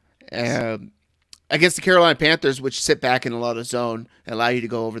 Against the Carolina Panthers, which sit back in a lot of zone and allow you to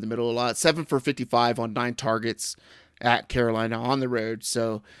go over the middle a lot. 7 for 55 on 9 targets at Carolina on the road.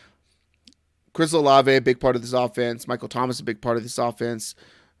 So Chris Olave, a big part of this offense. Michael Thomas, a big part of this offense.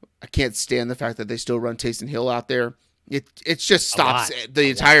 I can't stand the fact that they still run Taysom Hill out there. It just stops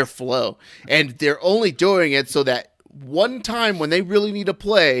the entire flow. And they're only doing it so that one time when they really need a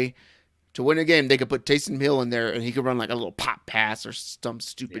play to win a game, they could put Taysom Hill in there and he could run a little pop pass or some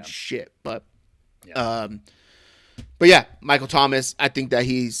stupid shit. But yeah, Michael Thomas, I think that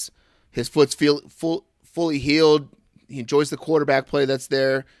his foot's fully healed. He enjoys the quarterback play that's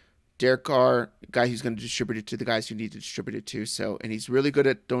there. Derek Carr, guy who's going to distribute it to the guys who need to distribute it to. So, and he's really good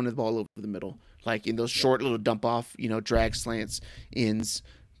at throwing the ball over the middle, in those short little dump off, drag slants, ins,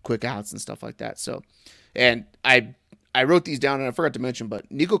 quick outs, and stuff like that. So, and I wrote these down and I forgot to mention,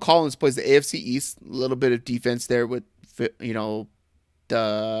 but Nico Collins plays the AFC East. A little bit of defense there with, the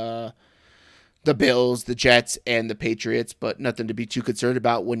the Bills, the Jets, and the Patriots, but nothing to be too concerned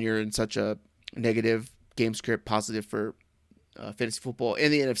about when you're in such a negative game script, positive for fantasy football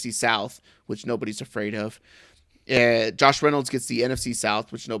in the NFC South, which nobody's afraid of. Josh Reynolds gets the NFC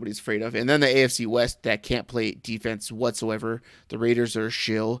South, which nobody's afraid of. And then the AFC West that can't play defense whatsoever. The Raiders are a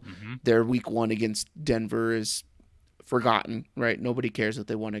shill. Mm-hmm. Their week 1 against Denver is forgotten, right? Nobody cares that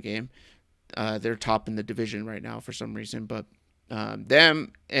they won a game. They're top in the division right now for some reason. But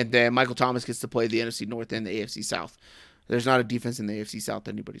them, and then Michael Thomas gets to play the NFC North and the AFC South. There's not a defense in the AFC South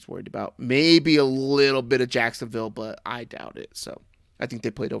anybody's worried about. Maybe a little bit of Jacksonville, but I doubt it. So I think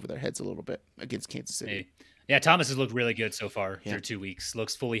they played over their heads a little bit against Kansas City. Hey. Yeah, Thomas has looked really good so far through 2 weeks.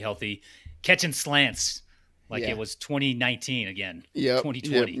 Looks fully healthy. Catching slants like it was 2019 again.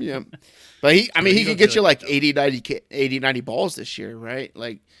 2020. Yep. But he can get you like 80, 90 balls this year, right?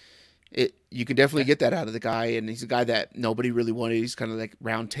 Like you can definitely get that out of the guy, and he's a guy that nobody really wanted. He's kind of like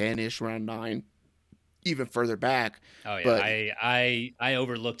round 10-ish, round 9, even further back. Oh yeah, but, I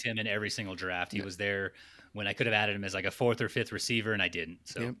overlooked him in every single draft. He was there when I could have added him as like a 4th or 5th receiver, and I didn't.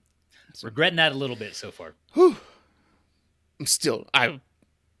 So regretting that a little bit so far. Whew. I'm still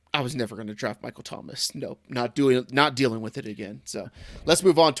I was never going to draft Michael Thomas. Nope, not dealing with it again. So let's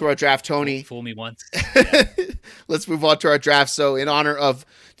move on to our draft, Tony. Fool me once. Let's move on to our draft. So in honor of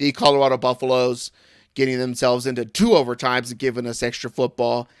the Colorado Buffaloes getting themselves into 2 overtimes and giving us extra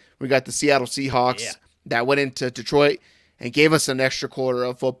football, we got the Seattle Seahawks that went into Detroit and gave us an extra quarter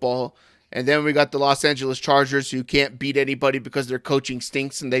of football. And then we got the Los Angeles Chargers, who can't beat anybody because their coaching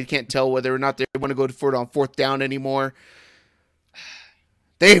stinks and they can't tell whether or not they want to go for it on 4th down anymore.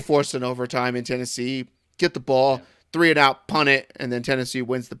 They forced an overtime in Tennessee, get the ball, 3 and out, punt it, and then Tennessee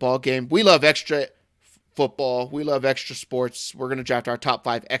wins the ball game. We love extra football. We love extra sports. We're going to draft our top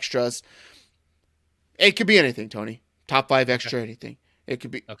 5 extras. It could be anything, Tony. Top 5 extra anything. It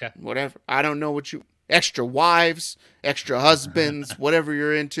could be whatever. I don't know what you... Extra wives, extra husbands, whatever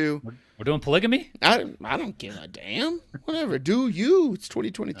you're into. We're doing polygamy? I don't give a damn. Whatever. Do you. It's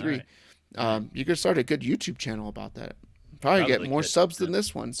 2023. Right. You could start a good YouTube channel about that. Probably get more subs than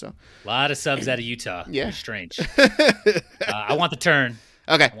this one. So a lot of subs out of Utah. Yeah. Strange. I want the turn.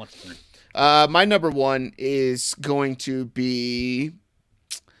 Okay. I want the turn. My number 1 is going to be...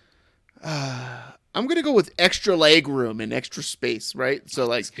 I'm going to go with extra leg room and extra space, right? So,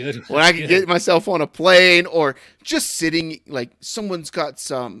 like, when I can get myself on a plane or just sitting, like, someone's got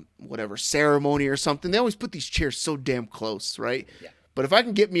some, whatever, ceremony or something. They always put these chairs so damn close, right? Yeah. But if I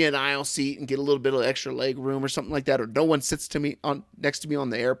can get me an aisle seat and get a little bit of extra leg room or something like that, or no one sits next to me on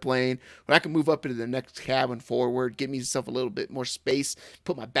the airplane, or I can move up into the next cabin forward, give myself a little bit more space,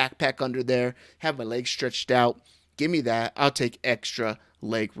 put my backpack under there, have my legs stretched out. Give me that. I'll take extra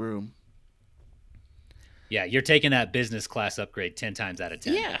leg room. Yeah, you're taking that business class upgrade 10 times out of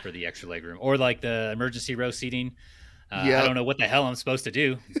 10 for the extra legroom. Or like the emergency row seating. I don't know what the hell I'm supposed to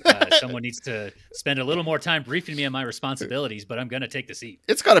do. Someone needs to spend a little more time briefing me on my responsibilities, but I'm going to take the seat.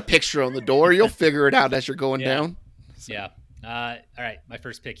 It's got a picture on the door. You'll figure it out as you're going down. So. Yeah. All right, my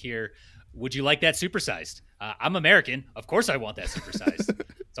first pick here. Would you like that supersized? I'm American. Of course I want that supersized.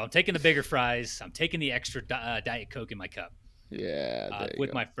 So I'm taking the bigger fries. I'm taking the extra Diet Coke in my cup. Yeah.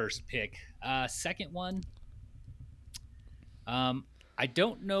 With my first pick. Second one. I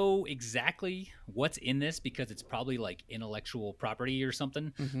don't know exactly what's in this because it's probably like intellectual property or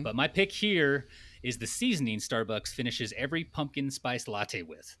something. Mm-hmm. But my pick here is the seasoning Starbucks finishes every pumpkin spice latte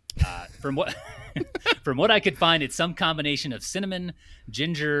with. From what I could find, it's some combination of cinnamon,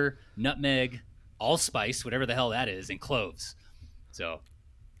 ginger, nutmeg, allspice, whatever the hell that is, and cloves. So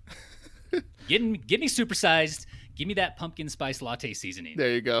get me supersized. Give me that pumpkin spice latte seasoning. There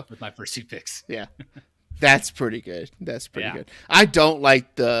you go. With my first 2 picks. Yeah. That's pretty good. Good. I don't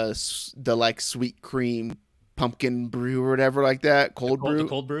like the like sweet cream pumpkin brew or whatever like that. Cold brew. The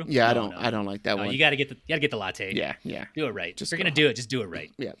cold brew? Yeah, I don't like that one. You gotta get the latte. Yeah. Do it right. If you're gonna do it, just do it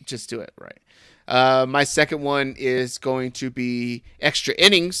right. Yeah, just do it right. My second one is going to be extra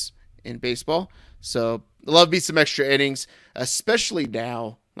innings in baseball. So love me some extra innings, especially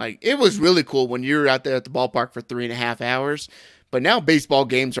now. Like it was really cool when you were out there at the ballpark for 3.5 hours. But now baseball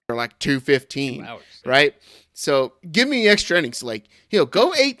games are like 2:15, right? So give me extra innings. Like,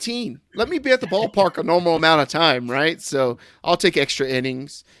 go 18. Let me be at the ballpark a normal amount of time, right? So I'll take extra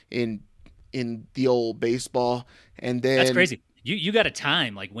innings in the old baseball. And then that's crazy. You got a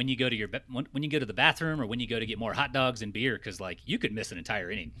time like when you go to when you go to the bathroom or when you go to get more hot dogs and beer because like you could miss an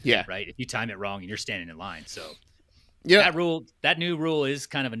entire inning. Yeah. Right. If you time it wrong and you're standing in line. So. Yeah, that new rule is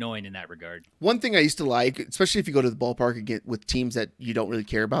kind of annoying in that regard. One thing I used to like, especially if you go to the ballpark and get with teams that you don't really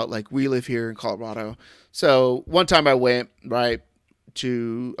care about, like we live here in Colorado. So one time I went, right,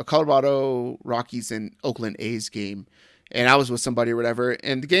 to a Colorado Rockies and Oakland A's game, and I was with somebody or whatever.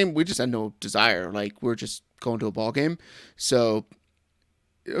 And the game, we just had no desire. Like, we're just going to a ball game. So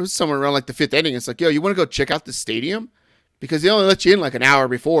it was somewhere around like the fifth inning. It's like, yo, you want to go check out the stadium? Because they only let you in like an hour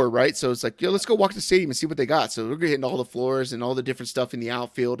before, right? So it's like, yo, let's go walk the stadium and see what they got. So we're hitting all the floors and all the different stuff in the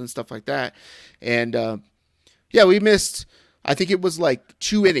outfield and stuff like that. And yeah, we missed, I think it was like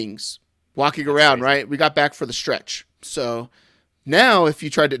 2 innings walking around, right? We got back for the stretch. So now if you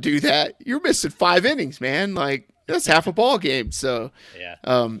tried to do that, you're missing 5 innings, man. Like, that's half a ball game. So, Yeah.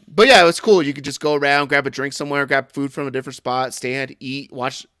 But yeah, it was cool. You could just go around, grab a drink somewhere, grab food from a different spot, stand, eat,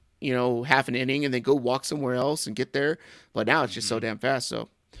 watch, half an inning, and then go walk somewhere else and get there. But now it's just so damn fast. So,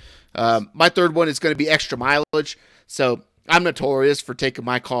 my third one is going to be extra mileage. So I'm notorious for taking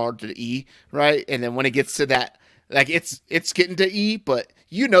my car to E, right? And then when it gets to that, like, it's getting to E, but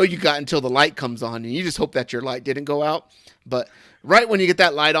you got until the light comes on, and you just hope that your light didn't go out. But right when you get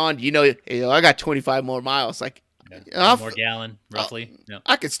that light on, I got 25 more miles. Like, one more gallon, roughly.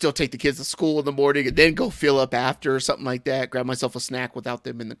 I could still take the kids to school in the morning and then go fill up after or something like that. Grab myself a snack without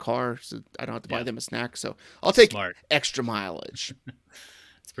them in the car, so I don't have to buy them a snack. So I'll take extra mileage.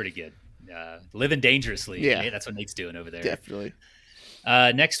 It's pretty good. Living dangerously. Yeah, that's what Nate's doing over there. Definitely.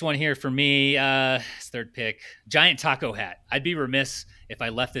 Next one here for me, third pick, giant taco hat. I'd be remiss if I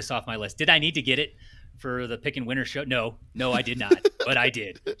left this off my list. Did I need to get it for the pick and winner show? No, I did not, but I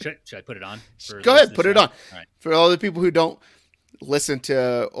did. Should I put it on? Go ahead, put it on. All right. For all the people who don't listen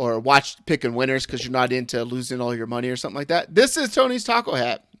to or watch pick and winners because you're not into losing all your money or something like that, this is Tony's taco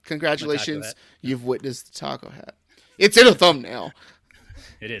hat. Congratulations, hat. You've witnessed the taco hat. It's in a thumbnail.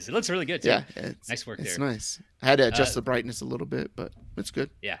 It is. It looks really good too. Yeah, nice work there. It's nice. I had to adjust the brightness a little bit, but it's good.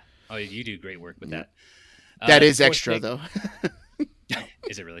 Yeah. Oh, you do great work with that. That is extra though.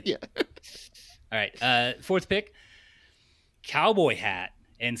 Is it really? Yeah. All right. Fourth pick, cowboy hat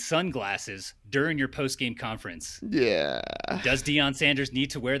and sunglasses during your post-game conference. Yeah. Does Deion Sanders need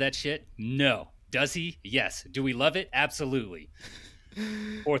to wear that shit? No. Does he? Yes. Do we love it? Absolutely.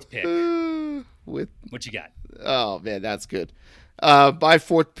 Fourth pick. What you got? Oh, man, that's good. My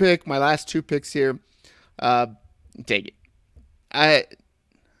fourth pick, my last 2 picks here. Take it. I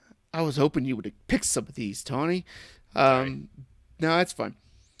was hoping you would have picked some of these, Tony. No, that's fine.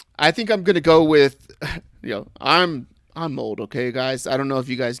 I think I'm going to go with, I'm old, okay, guys? I don't know if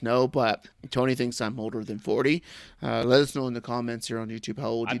you guys know, but Tony thinks I'm older than 40. Let us know in the comments here on YouTube how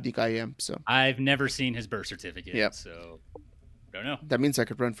old you think I am. So I've never seen his birth certificate, yep. So don't know. That means I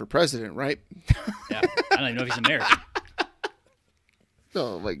could run for president, right? Yeah, I don't even know if he's American.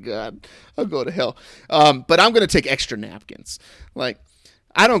 Oh, my God. I'll go to hell. But I'm going to take extra napkins. Like,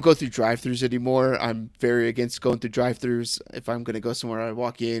 I don't go through drive-thrus anymore. I'm very against going through drive-thrus. If I'm going to go somewhere, I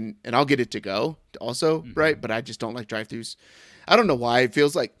walk in, and I'll get it to go also, right? But I just don't like drive-thrus. I don't know why. It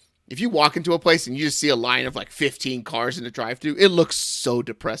feels like if you walk into a place and you just see a line of like 15 cars in the drive-thru, it looks so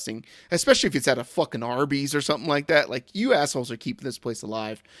depressing, especially if it's at a fucking Arby's or something like that. Like, you assholes are keeping this place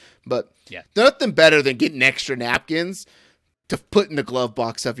alive. But nothing better than getting extra napkins to put in the glove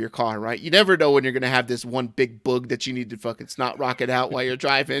box of your car, right? You never know when you're going to have this one big bug that you need to fucking snot rocket out while you're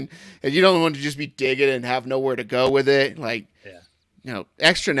driving, and you don't want to just be digging and have nowhere to go with it. Like,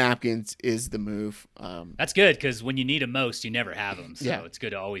 extra napkins is the move. That's good, because when you need them most, you never have them. So it's good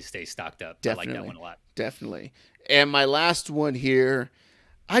to always stay stocked up. Definitely. I like that one a lot. Definitely. And my last one here,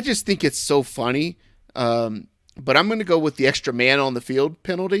 I just think it's so funny, but I'm going to go with the extra man on the field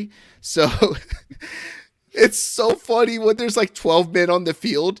penalty. So... It's so funny when there's like 12 men on the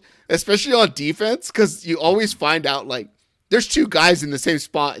field, especially on defense, because you always find out like there's 2 guys in the same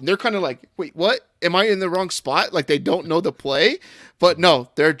spot and they're kind of like, wait, what? Am I in the wrong spot? Like, they don't know the play, but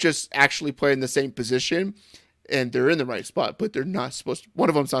no, they're just actually playing the same position and they're in the right spot, but they're not supposed to, one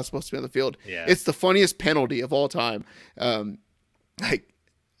of them's not supposed to be on the field. Yeah. It's the funniest penalty of all time. Like,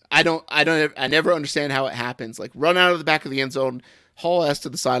 I never understand how it happens. Like, run out of the back of the end zone, haul ass to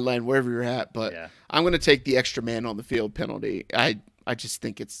the sideline, wherever you're at. But I'm going to take the extra man on the field penalty. I just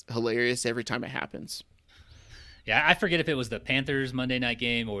think it's hilarious every time it happens. Yeah, I forget if it was the Panthers Monday night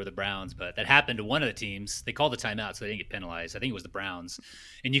game or the Browns, but that happened to one of the teams. They called the timeout, so they didn't get penalized. I think it was the Browns.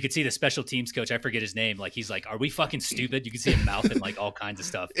 And you could see the special teams coach, I forget his name, like, he's like, are we fucking stupid? You can see him mouthing like all kinds of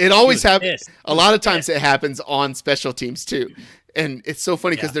stuff. It always happens. A lot of times it happens on special teams too. And it's so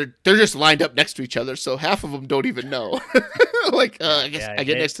funny because they're just lined up next to each other, so half of them don't even know. Like, I guess I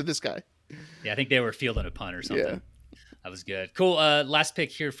get next to this guy. Yeah, I think they were fielding a punt or something. Yeah. That was good. Cool. Last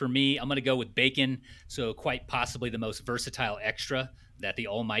pick here for me. I'm going to go with bacon. So quite possibly the most versatile extra that the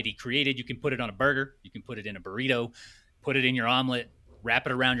Almighty created. You can put it on a burger. You can put it in a burrito. Put it in your omelet. Wrap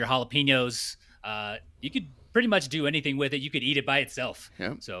it around your jalapenos. You could pretty much do anything with it. You could eat it by itself.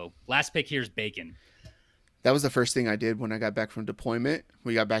 Yeah. So last pick here is bacon. That was the first thing I did when I got back from deployment.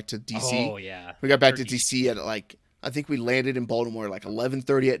 We got back to DC. Oh yeah. We got back to DC at like, I think we landed in Baltimore like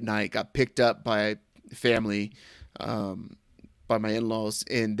 11:30 at night. Got picked up by family, by my in-laws,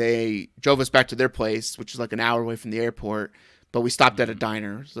 and they drove us back to their place, which is like an hour away from the airport. But we stopped at a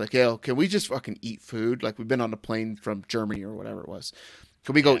diner. It's like, yo, can we just fucking eat food? Like, we've been on a plane from Germany or whatever it was.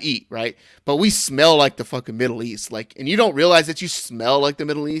 Can we go eat, right? But we smell like the fucking Middle East. Like, and you don't realize that you smell like the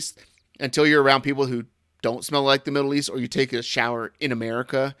Middle East until you're around people who don't smell like the Middle East, or you take a shower in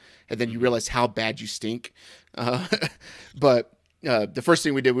America and then you realize how bad you stink. But the first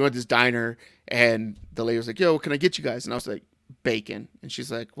thing we did, we went to this diner and the lady was like, yo, what can I get you guys? And I was like, bacon. And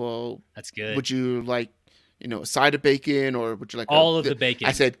she's like, well, that's good. Would you like, a side of bacon, or would you like all of the bacon?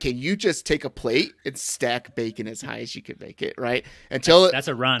 I said, can you just take a plate and stack bacon as high as you can make it, right? That's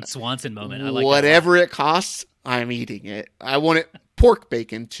a Ron Swanson moment. I like whatever it costs, I'm eating it. I want it pork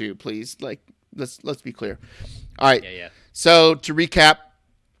bacon too, please. Like, let's be clear. All right. Yeah. So to recap,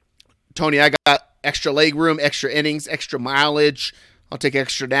 Tony, I got extra leg room, extra innings, extra mileage. I'll take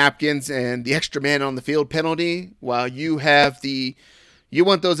extra napkins and the extra man on the field penalty, while you have you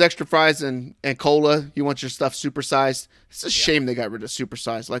want those extra fries and cola. You want your stuff supersized. It's a shame they got rid of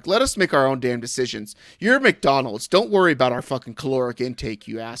supersized. Like, let us make our own damn decisions. You're McDonald's. Don't worry about our fucking caloric intake,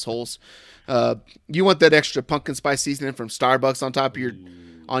 you assholes. You want that extra pumpkin spice seasoning from Starbucks on top of your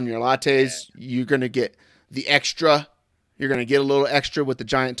lattes. Yeah. You're going to get the extra. You're going to get a little extra with the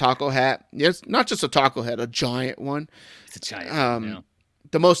giant taco hat. Yes, not just a taco hat, a giant one. It's a giant one.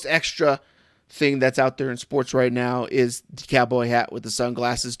 The most extra thing that's out there in sports right now is the cowboy hat with the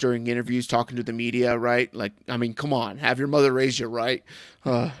sunglasses during interviews, talking to the media, right? Like, I mean, come on, have your mother raise you right.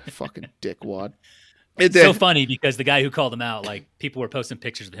 Fucking dickwad. It's so funny because the guy who called him out, like, people were posting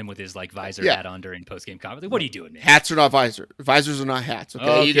pictures of him with his like visor hat on during post-game conference. Like, what are you doing, man? Hats are not visors. Visors are not hats.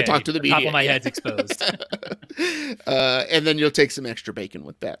 Okay, you can talk to the media. Top of my head's exposed. And then you'll take some extra bacon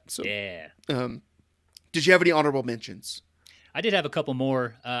with that. So yeah. Did you have any honorable mentions? I did have a couple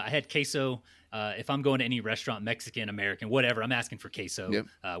more. I had queso. If I'm going to any restaurant, Mexican, American, whatever, I'm asking for queso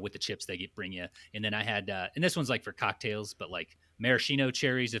with the chips they bring you. And then I had, and this one's like for cocktails, but like maraschino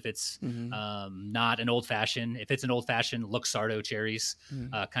cherries if it's not an old fashioned. If it's an old fashioned, Luxardo cherries,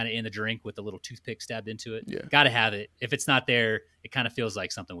 kind of in the drink with a little toothpick stabbed into it. Yeah. Got to have it. If it's not there, it kind of feels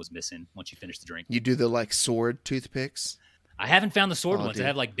like something was missing once you finish the drink. You do the like sword toothpicks? I haven't found the sword ones. Dude. I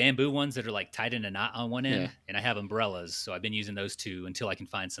have like bamboo ones that are like tied in a knot on one end, and I have umbrellas. So I've been using those two until I can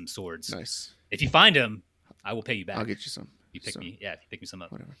find some swords. Nice. If you find them, I will pay you back. I'll get you some. You pick me, if you pick me some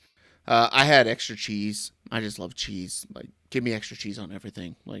up. Whatever. I had extra cheese. I just love cheese. Like, give me extra cheese on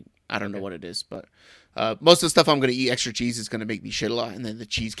everything. Like, I don't know what it is, but most of the stuff I'm going to eat, extra cheese is going to make me shit a lot, and then the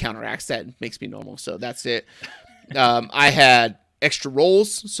cheese counteracts that and makes me normal. So that's it. I had extra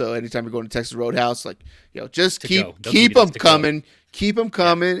rolls. So anytime you're going to Texas Roadhouse, like, just keep them coming. Keep them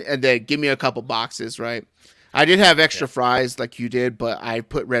coming, and then give me a couple boxes, right? I did have extra fries like you did, but I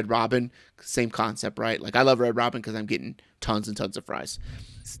put Red Robin. Same concept, right? Like, I love Red Robin because I'm getting tons and tons of fries.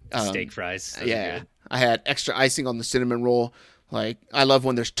 Steak fries. Yeah. I had extra icing on the cinnamon roll. Like, I love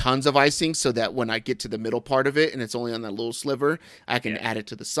when there's tons of icing so that when I get to the middle part of it and it's only on that little sliver, I can add it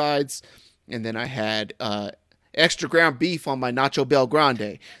to the sides. And then I had extra ground beef on my Nacho Bel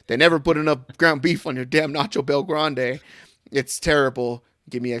Grande. They never put enough ground beef on your damn Nacho Bel Grande. It's terrible.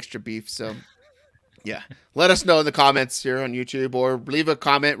 Give me extra beef. So, yeah. Let us know in the comments here on YouTube, or leave a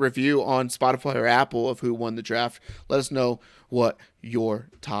comment review on Spotify or Apple of who won the draft. Let us know what your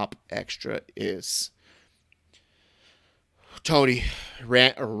top extra is. Tony,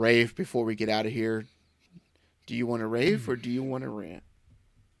 rant or rave before we get out of here? Do you want to rave or do you want to rant?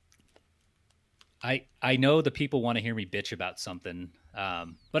 I know the people want to hear me bitch about something,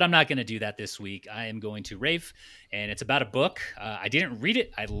 but I'm not going to do that this week. I am going to rave, and it's about a book. I didn't read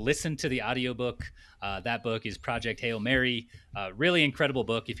it. I listened to the audiobook. That book is Project Hail Mary. Really incredible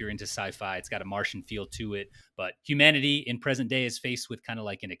book if you're into sci-fi. It's got a Martian feel to it, but humanity in present day is faced with kind of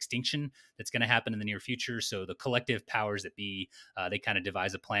like an extinction that's going to happen in the near future. So the collective powers that be, they kind of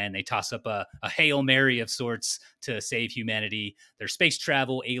devise a plan. They toss up a Hail Mary of sorts to save humanity. There's space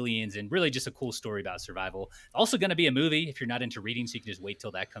travel, aliens, and really just a cool story about survival. Also going to be a movie if you're not into reading, so you can just wait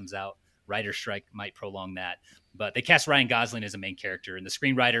till that comes out. Writer's strike might prolong that, but they cast Ryan Gosling as a main character, and the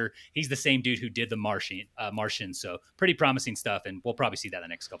screenwriter, he's the same dude who did the Martian, so pretty promising stuff, and we'll probably see that in the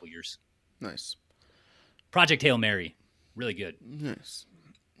next couple years. Nice. Project Hail Mary, really good. Nice.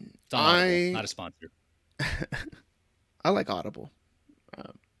 It's on Audible, not a sponsor. I like Audible.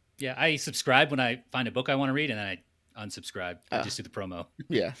 Yeah, I subscribe when I find a book I want to read, and then I unsubscribe. I just do the promo.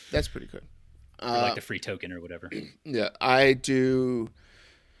 Yeah, that's pretty good. or like the free token or whatever. Yeah, I do.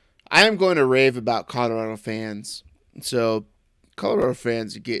 I am going to rave about Colorado fans. So, Colorado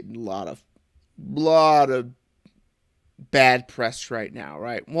fans are getting a lot of bad press right now,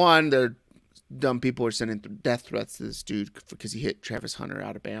 right? One, they're dumb people are sending death threats to this dude because he hit Travis Hunter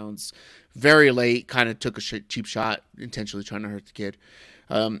out of bounds very late, kind of took a cheap shot, intentionally trying to hurt the kid.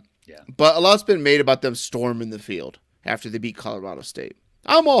 But a lot's been made about them storming the field after they beat Colorado State.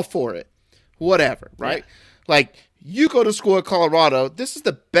 I'm all for it. Whatever, right? Yeah. Like, you go to school at Colorado, this is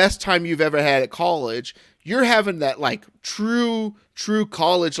the best time you've ever had at college. You're having that, like, true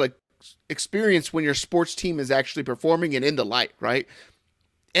college, like, experience when your sports team is actually performing and in the light, right?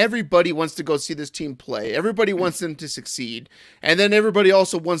 Everybody wants to go see this team play. Everybody wants them to succeed. And then everybody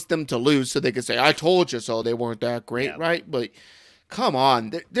also wants them to lose so they can say, I told you so. They weren't that great, right? But come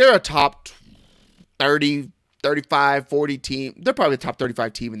on. They're a top 30, 35, 40 team. They're probably the top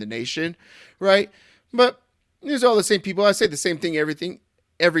 35 team in the nation, right? But these are all the same people. I say the same thing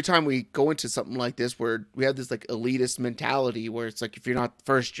every time we go into something like this, where we have this like elitist mentality where it's like, if you're not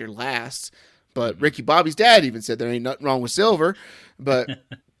first, you're last. But Ricky Bobby's dad even said there ain't nothing wrong with silver. But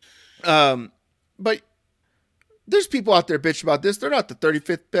but there's people out there bitch about this. They're not the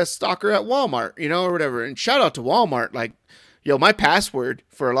 35th best stocker at Walmart, or whatever. And shout out to Walmart. Like, my password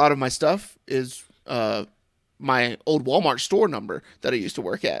for a lot of my stuff is my old Walmart store number that I used to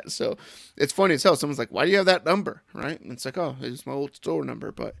work at. So it's funny as hell. Someone's like, why do you have that number? Right? And it's like, oh, it's my old store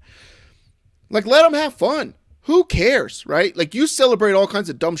number. But like, let them have fun. Who cares? Right? Like, you celebrate all kinds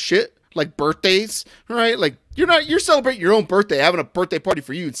of dumb shit, like birthdays, right? Like, you're celebrating your own birthday, having a birthday party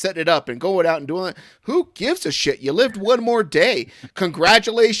for you and setting it up and going out and doing it. Who gives a shit? You lived one more day.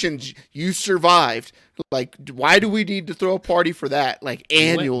 Congratulations, you survived. Like, why do we need to throw a party for that? Like,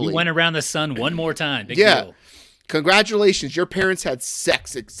 annually. You went around the sun one more time. Big deal. Congratulations, your parents had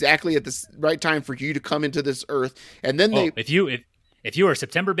sex exactly at the right time for you to come into this earth. And then if you were a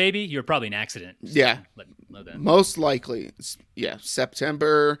September baby, you were probably an accident. So most likely. Yeah,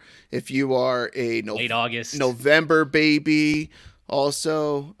 September. If you are a late August, November baby,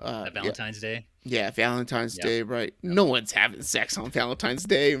 also Valentine's Day. Yeah, Valentine's Day, right? No one's having sex on Valentine's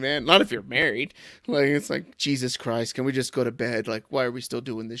Day, man. Not if you're married. Like, it's like, Jesus Christ, can we just go to bed? Like, why are we still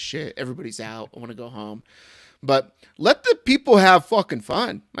doing this shit? Everybody's out. I want to go home. But let the people have fucking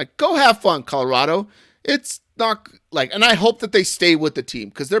fun. Like, go have fun, Colorado. It's not like, and I hope that they stay with the team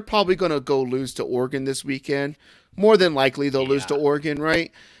because they're probably going to go lose to Oregon this weekend. More than likely, they'll lose to Oregon,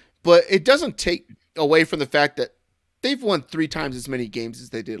 right? But it doesn't take away from the fact that they've won 3 times as many games as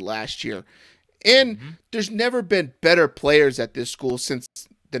they did last year. And there's never been better players at this school since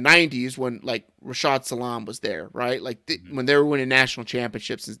the 90s when, like, Rashad Salam was there, right? Like, when they were winning national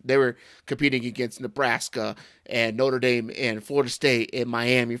championships, they were competing against Nebraska and Notre Dame and Florida State and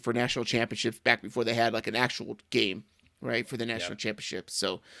Miami for national championships back before they had, like, an actual game, right, for the national championships.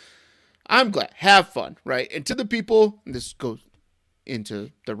 So I'm glad. Have fun, right? And to the people, and this goes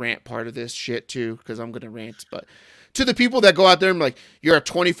into the rant part of this shit, too, because I'm going to rant, but to the people that go out there and like, you're a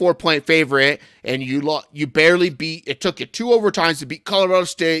 24-point favorite and you barely beat, it took you 2 overtimes to beat Colorado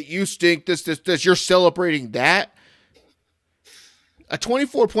State, you stink, this, you're celebrating that. A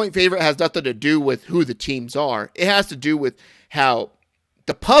 24-point favorite has nothing to do with who the teams are. It has to do with how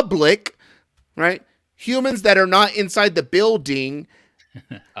the public, right, humans that are not inside the building,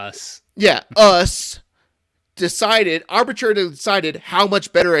 us, arbitrarily decided how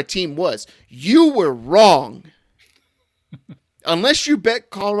much better a team was. You were wrong. Unless you bet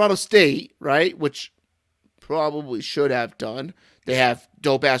Colorado State, right, which probably should have done. They have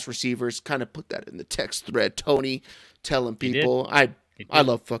dope-ass receivers. Kind of put that in the text thread. Tony telling people. I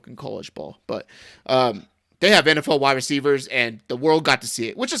love fucking college ball. But they have NFL wide receivers, and the world got to see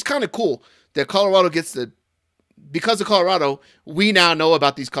it, which is kind of cool that Colorado gets the – because of Colorado, we now know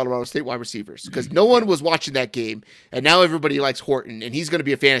about these Colorado State wide receivers because no one was watching that game, and now everybody likes Horton, and he's going to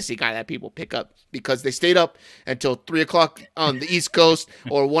be a fantasy guy that people pick up because they stayed up until 3 o'clock on the East Coast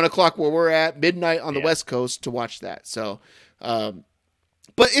or 1 o'clock where we're at, midnight on the West Coast to watch that. So, but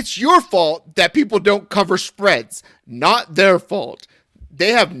it's your fault that people don't cover spreads, not their fault. They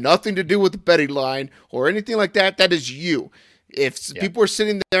have nothing to do with the betting line or anything like that. That is you. If people are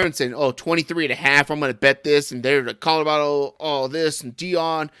sitting there and saying, 23.5, I'm going to bet this, and they're the Colorado, all this, and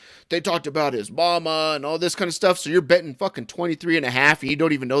Dion, they talked about his mama and all this kind of stuff, so you're betting fucking 23.5 and you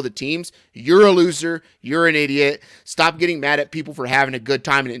don't even know the teams, you're a loser, you're an idiot. Stop getting mad at people for having a good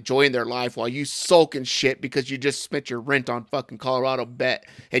time and enjoying their life while you sulk and shit because you just spent your rent on fucking Colorado bet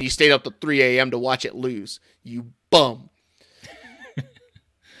and you stayed up till 3 a.m. to watch it lose. You bum.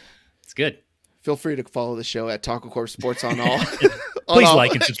 It's good. Feel free to follow the show at Taco Corp Sports on Please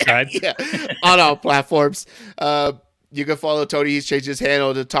like and subscribe. Yeah, on all platforms. You can follow Tony. He's changed his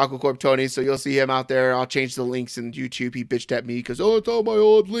handle to Taco Corp Tony, so you'll see him out there. I'll change the links in YouTube. He bitched at me because, it's on my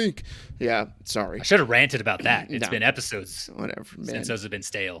old link. Yeah, sorry. I should have ranted about that. It's been episodes Whatever, man. since those have been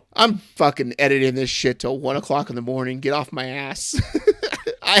stale. I'm fucking editing this shit till 1 o'clock in the morning. Get off my ass.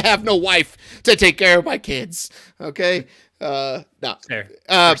 I have no wife to take care of my kids. Okay? No. Fair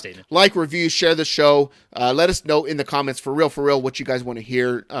statement. Like, review, share the show. Let us know in the comments for real what you guys want to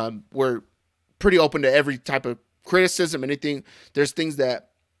hear. We're pretty open to every type of criticism, anything. There's things that,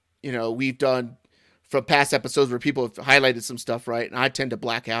 we've done from past episodes where people have highlighted some stuff, right? And I tend to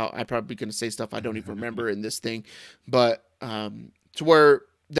black out. I'm probably going to say stuff I don't even remember in this thing. But to where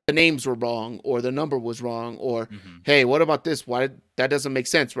the names were wrong or the number was wrong or, hey, what about this? Why that doesn't make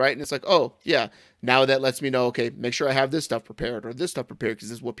sense, right? And it's like, oh, yeah. Now that lets me know, okay, make sure I have this stuff prepared or this stuff prepared because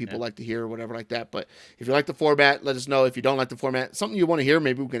this is what people like to hear or whatever like that. But if you like the format, let us know. If you don't like the format, something you want to hear,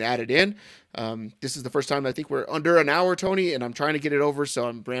 maybe we can add it in. This is the first time I think we're under an hour, Tony, and I'm trying to get it over, so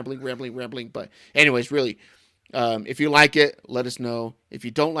I'm rambling. But anyways, really, if you like it, let us know. If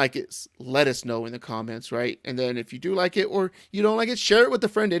you don't like it, let us know in the comments, right? And then if you do like it or you don't like it, share it with a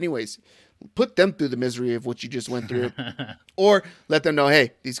friend anyways. Put them through the misery of what you just went through. Or let them know,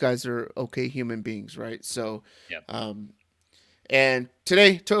 hey, these guys are okay human beings, right? So, and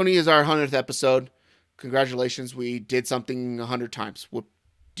today, Tony, is our 100th episode. Congratulations. We did something 100 times.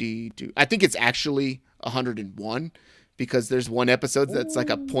 Whoop-dee-doo. I think it's actually 101 because there's one episode that's like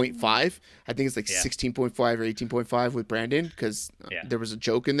a 0.5. I think it's like 16.5 or 18.5 with Brandon because there was a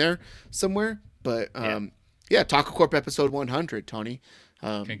joke in there somewhere. But Taco Corp episode 100, Tony.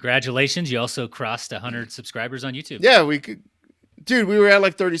 Congratulations. You also crossed 100 subscribers on YouTube. Yeah, we were at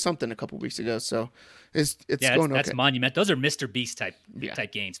like 30 something a couple weeks ago. So it's going okay. That's monument. Those are Mr. Beast type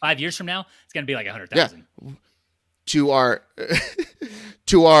gains. 5 years from now, it's going to be like 100,000. Yeah. To our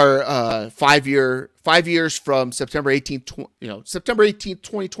 5 years from September 18th, September 18th,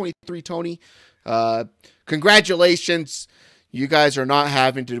 2023, Tony. Congratulations. You guys are not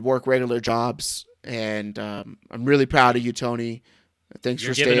having to work regular jobs. And I'm really proud of you, Tony. Thanks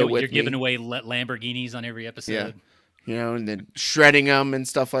for staying with me. You're giving away Lamborghinis on every episode. Yeah. And then shredding them and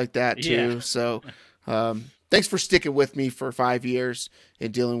stuff like that too. Yeah. So thanks for sticking with me for 5 years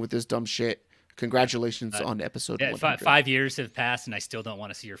and dealing with this dumb shit. Congratulations on episode 100. 5 years have passed and I still don't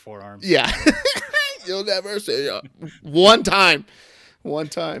want to see your forearms. Yeah. You'll never see it. One time.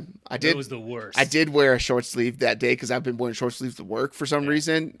 It was the worst. I did wear a short sleeve that day because I've been wearing short sleeves to work for some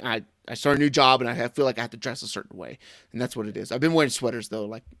reason. I started a new job and I feel like I have to dress a certain way, and that's what it is. I've been wearing sweaters though,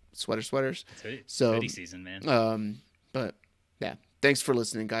 like sweaters. So hoodie season, man. But yeah, thanks for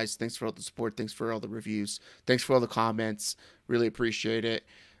listening, guys. Thanks for all the support. Thanks for all the reviews. Thanks for all the comments. Really appreciate it.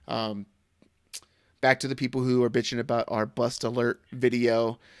 Back to the people who are bitching about our bust alert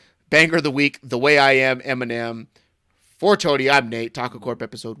video. Banger of the week, The Way I Am, Eminem. For Tony, I'm Nate. Taco Corp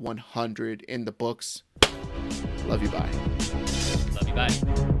episode 100 in the books. Love you, bye. Love you,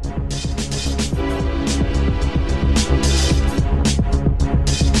 bye.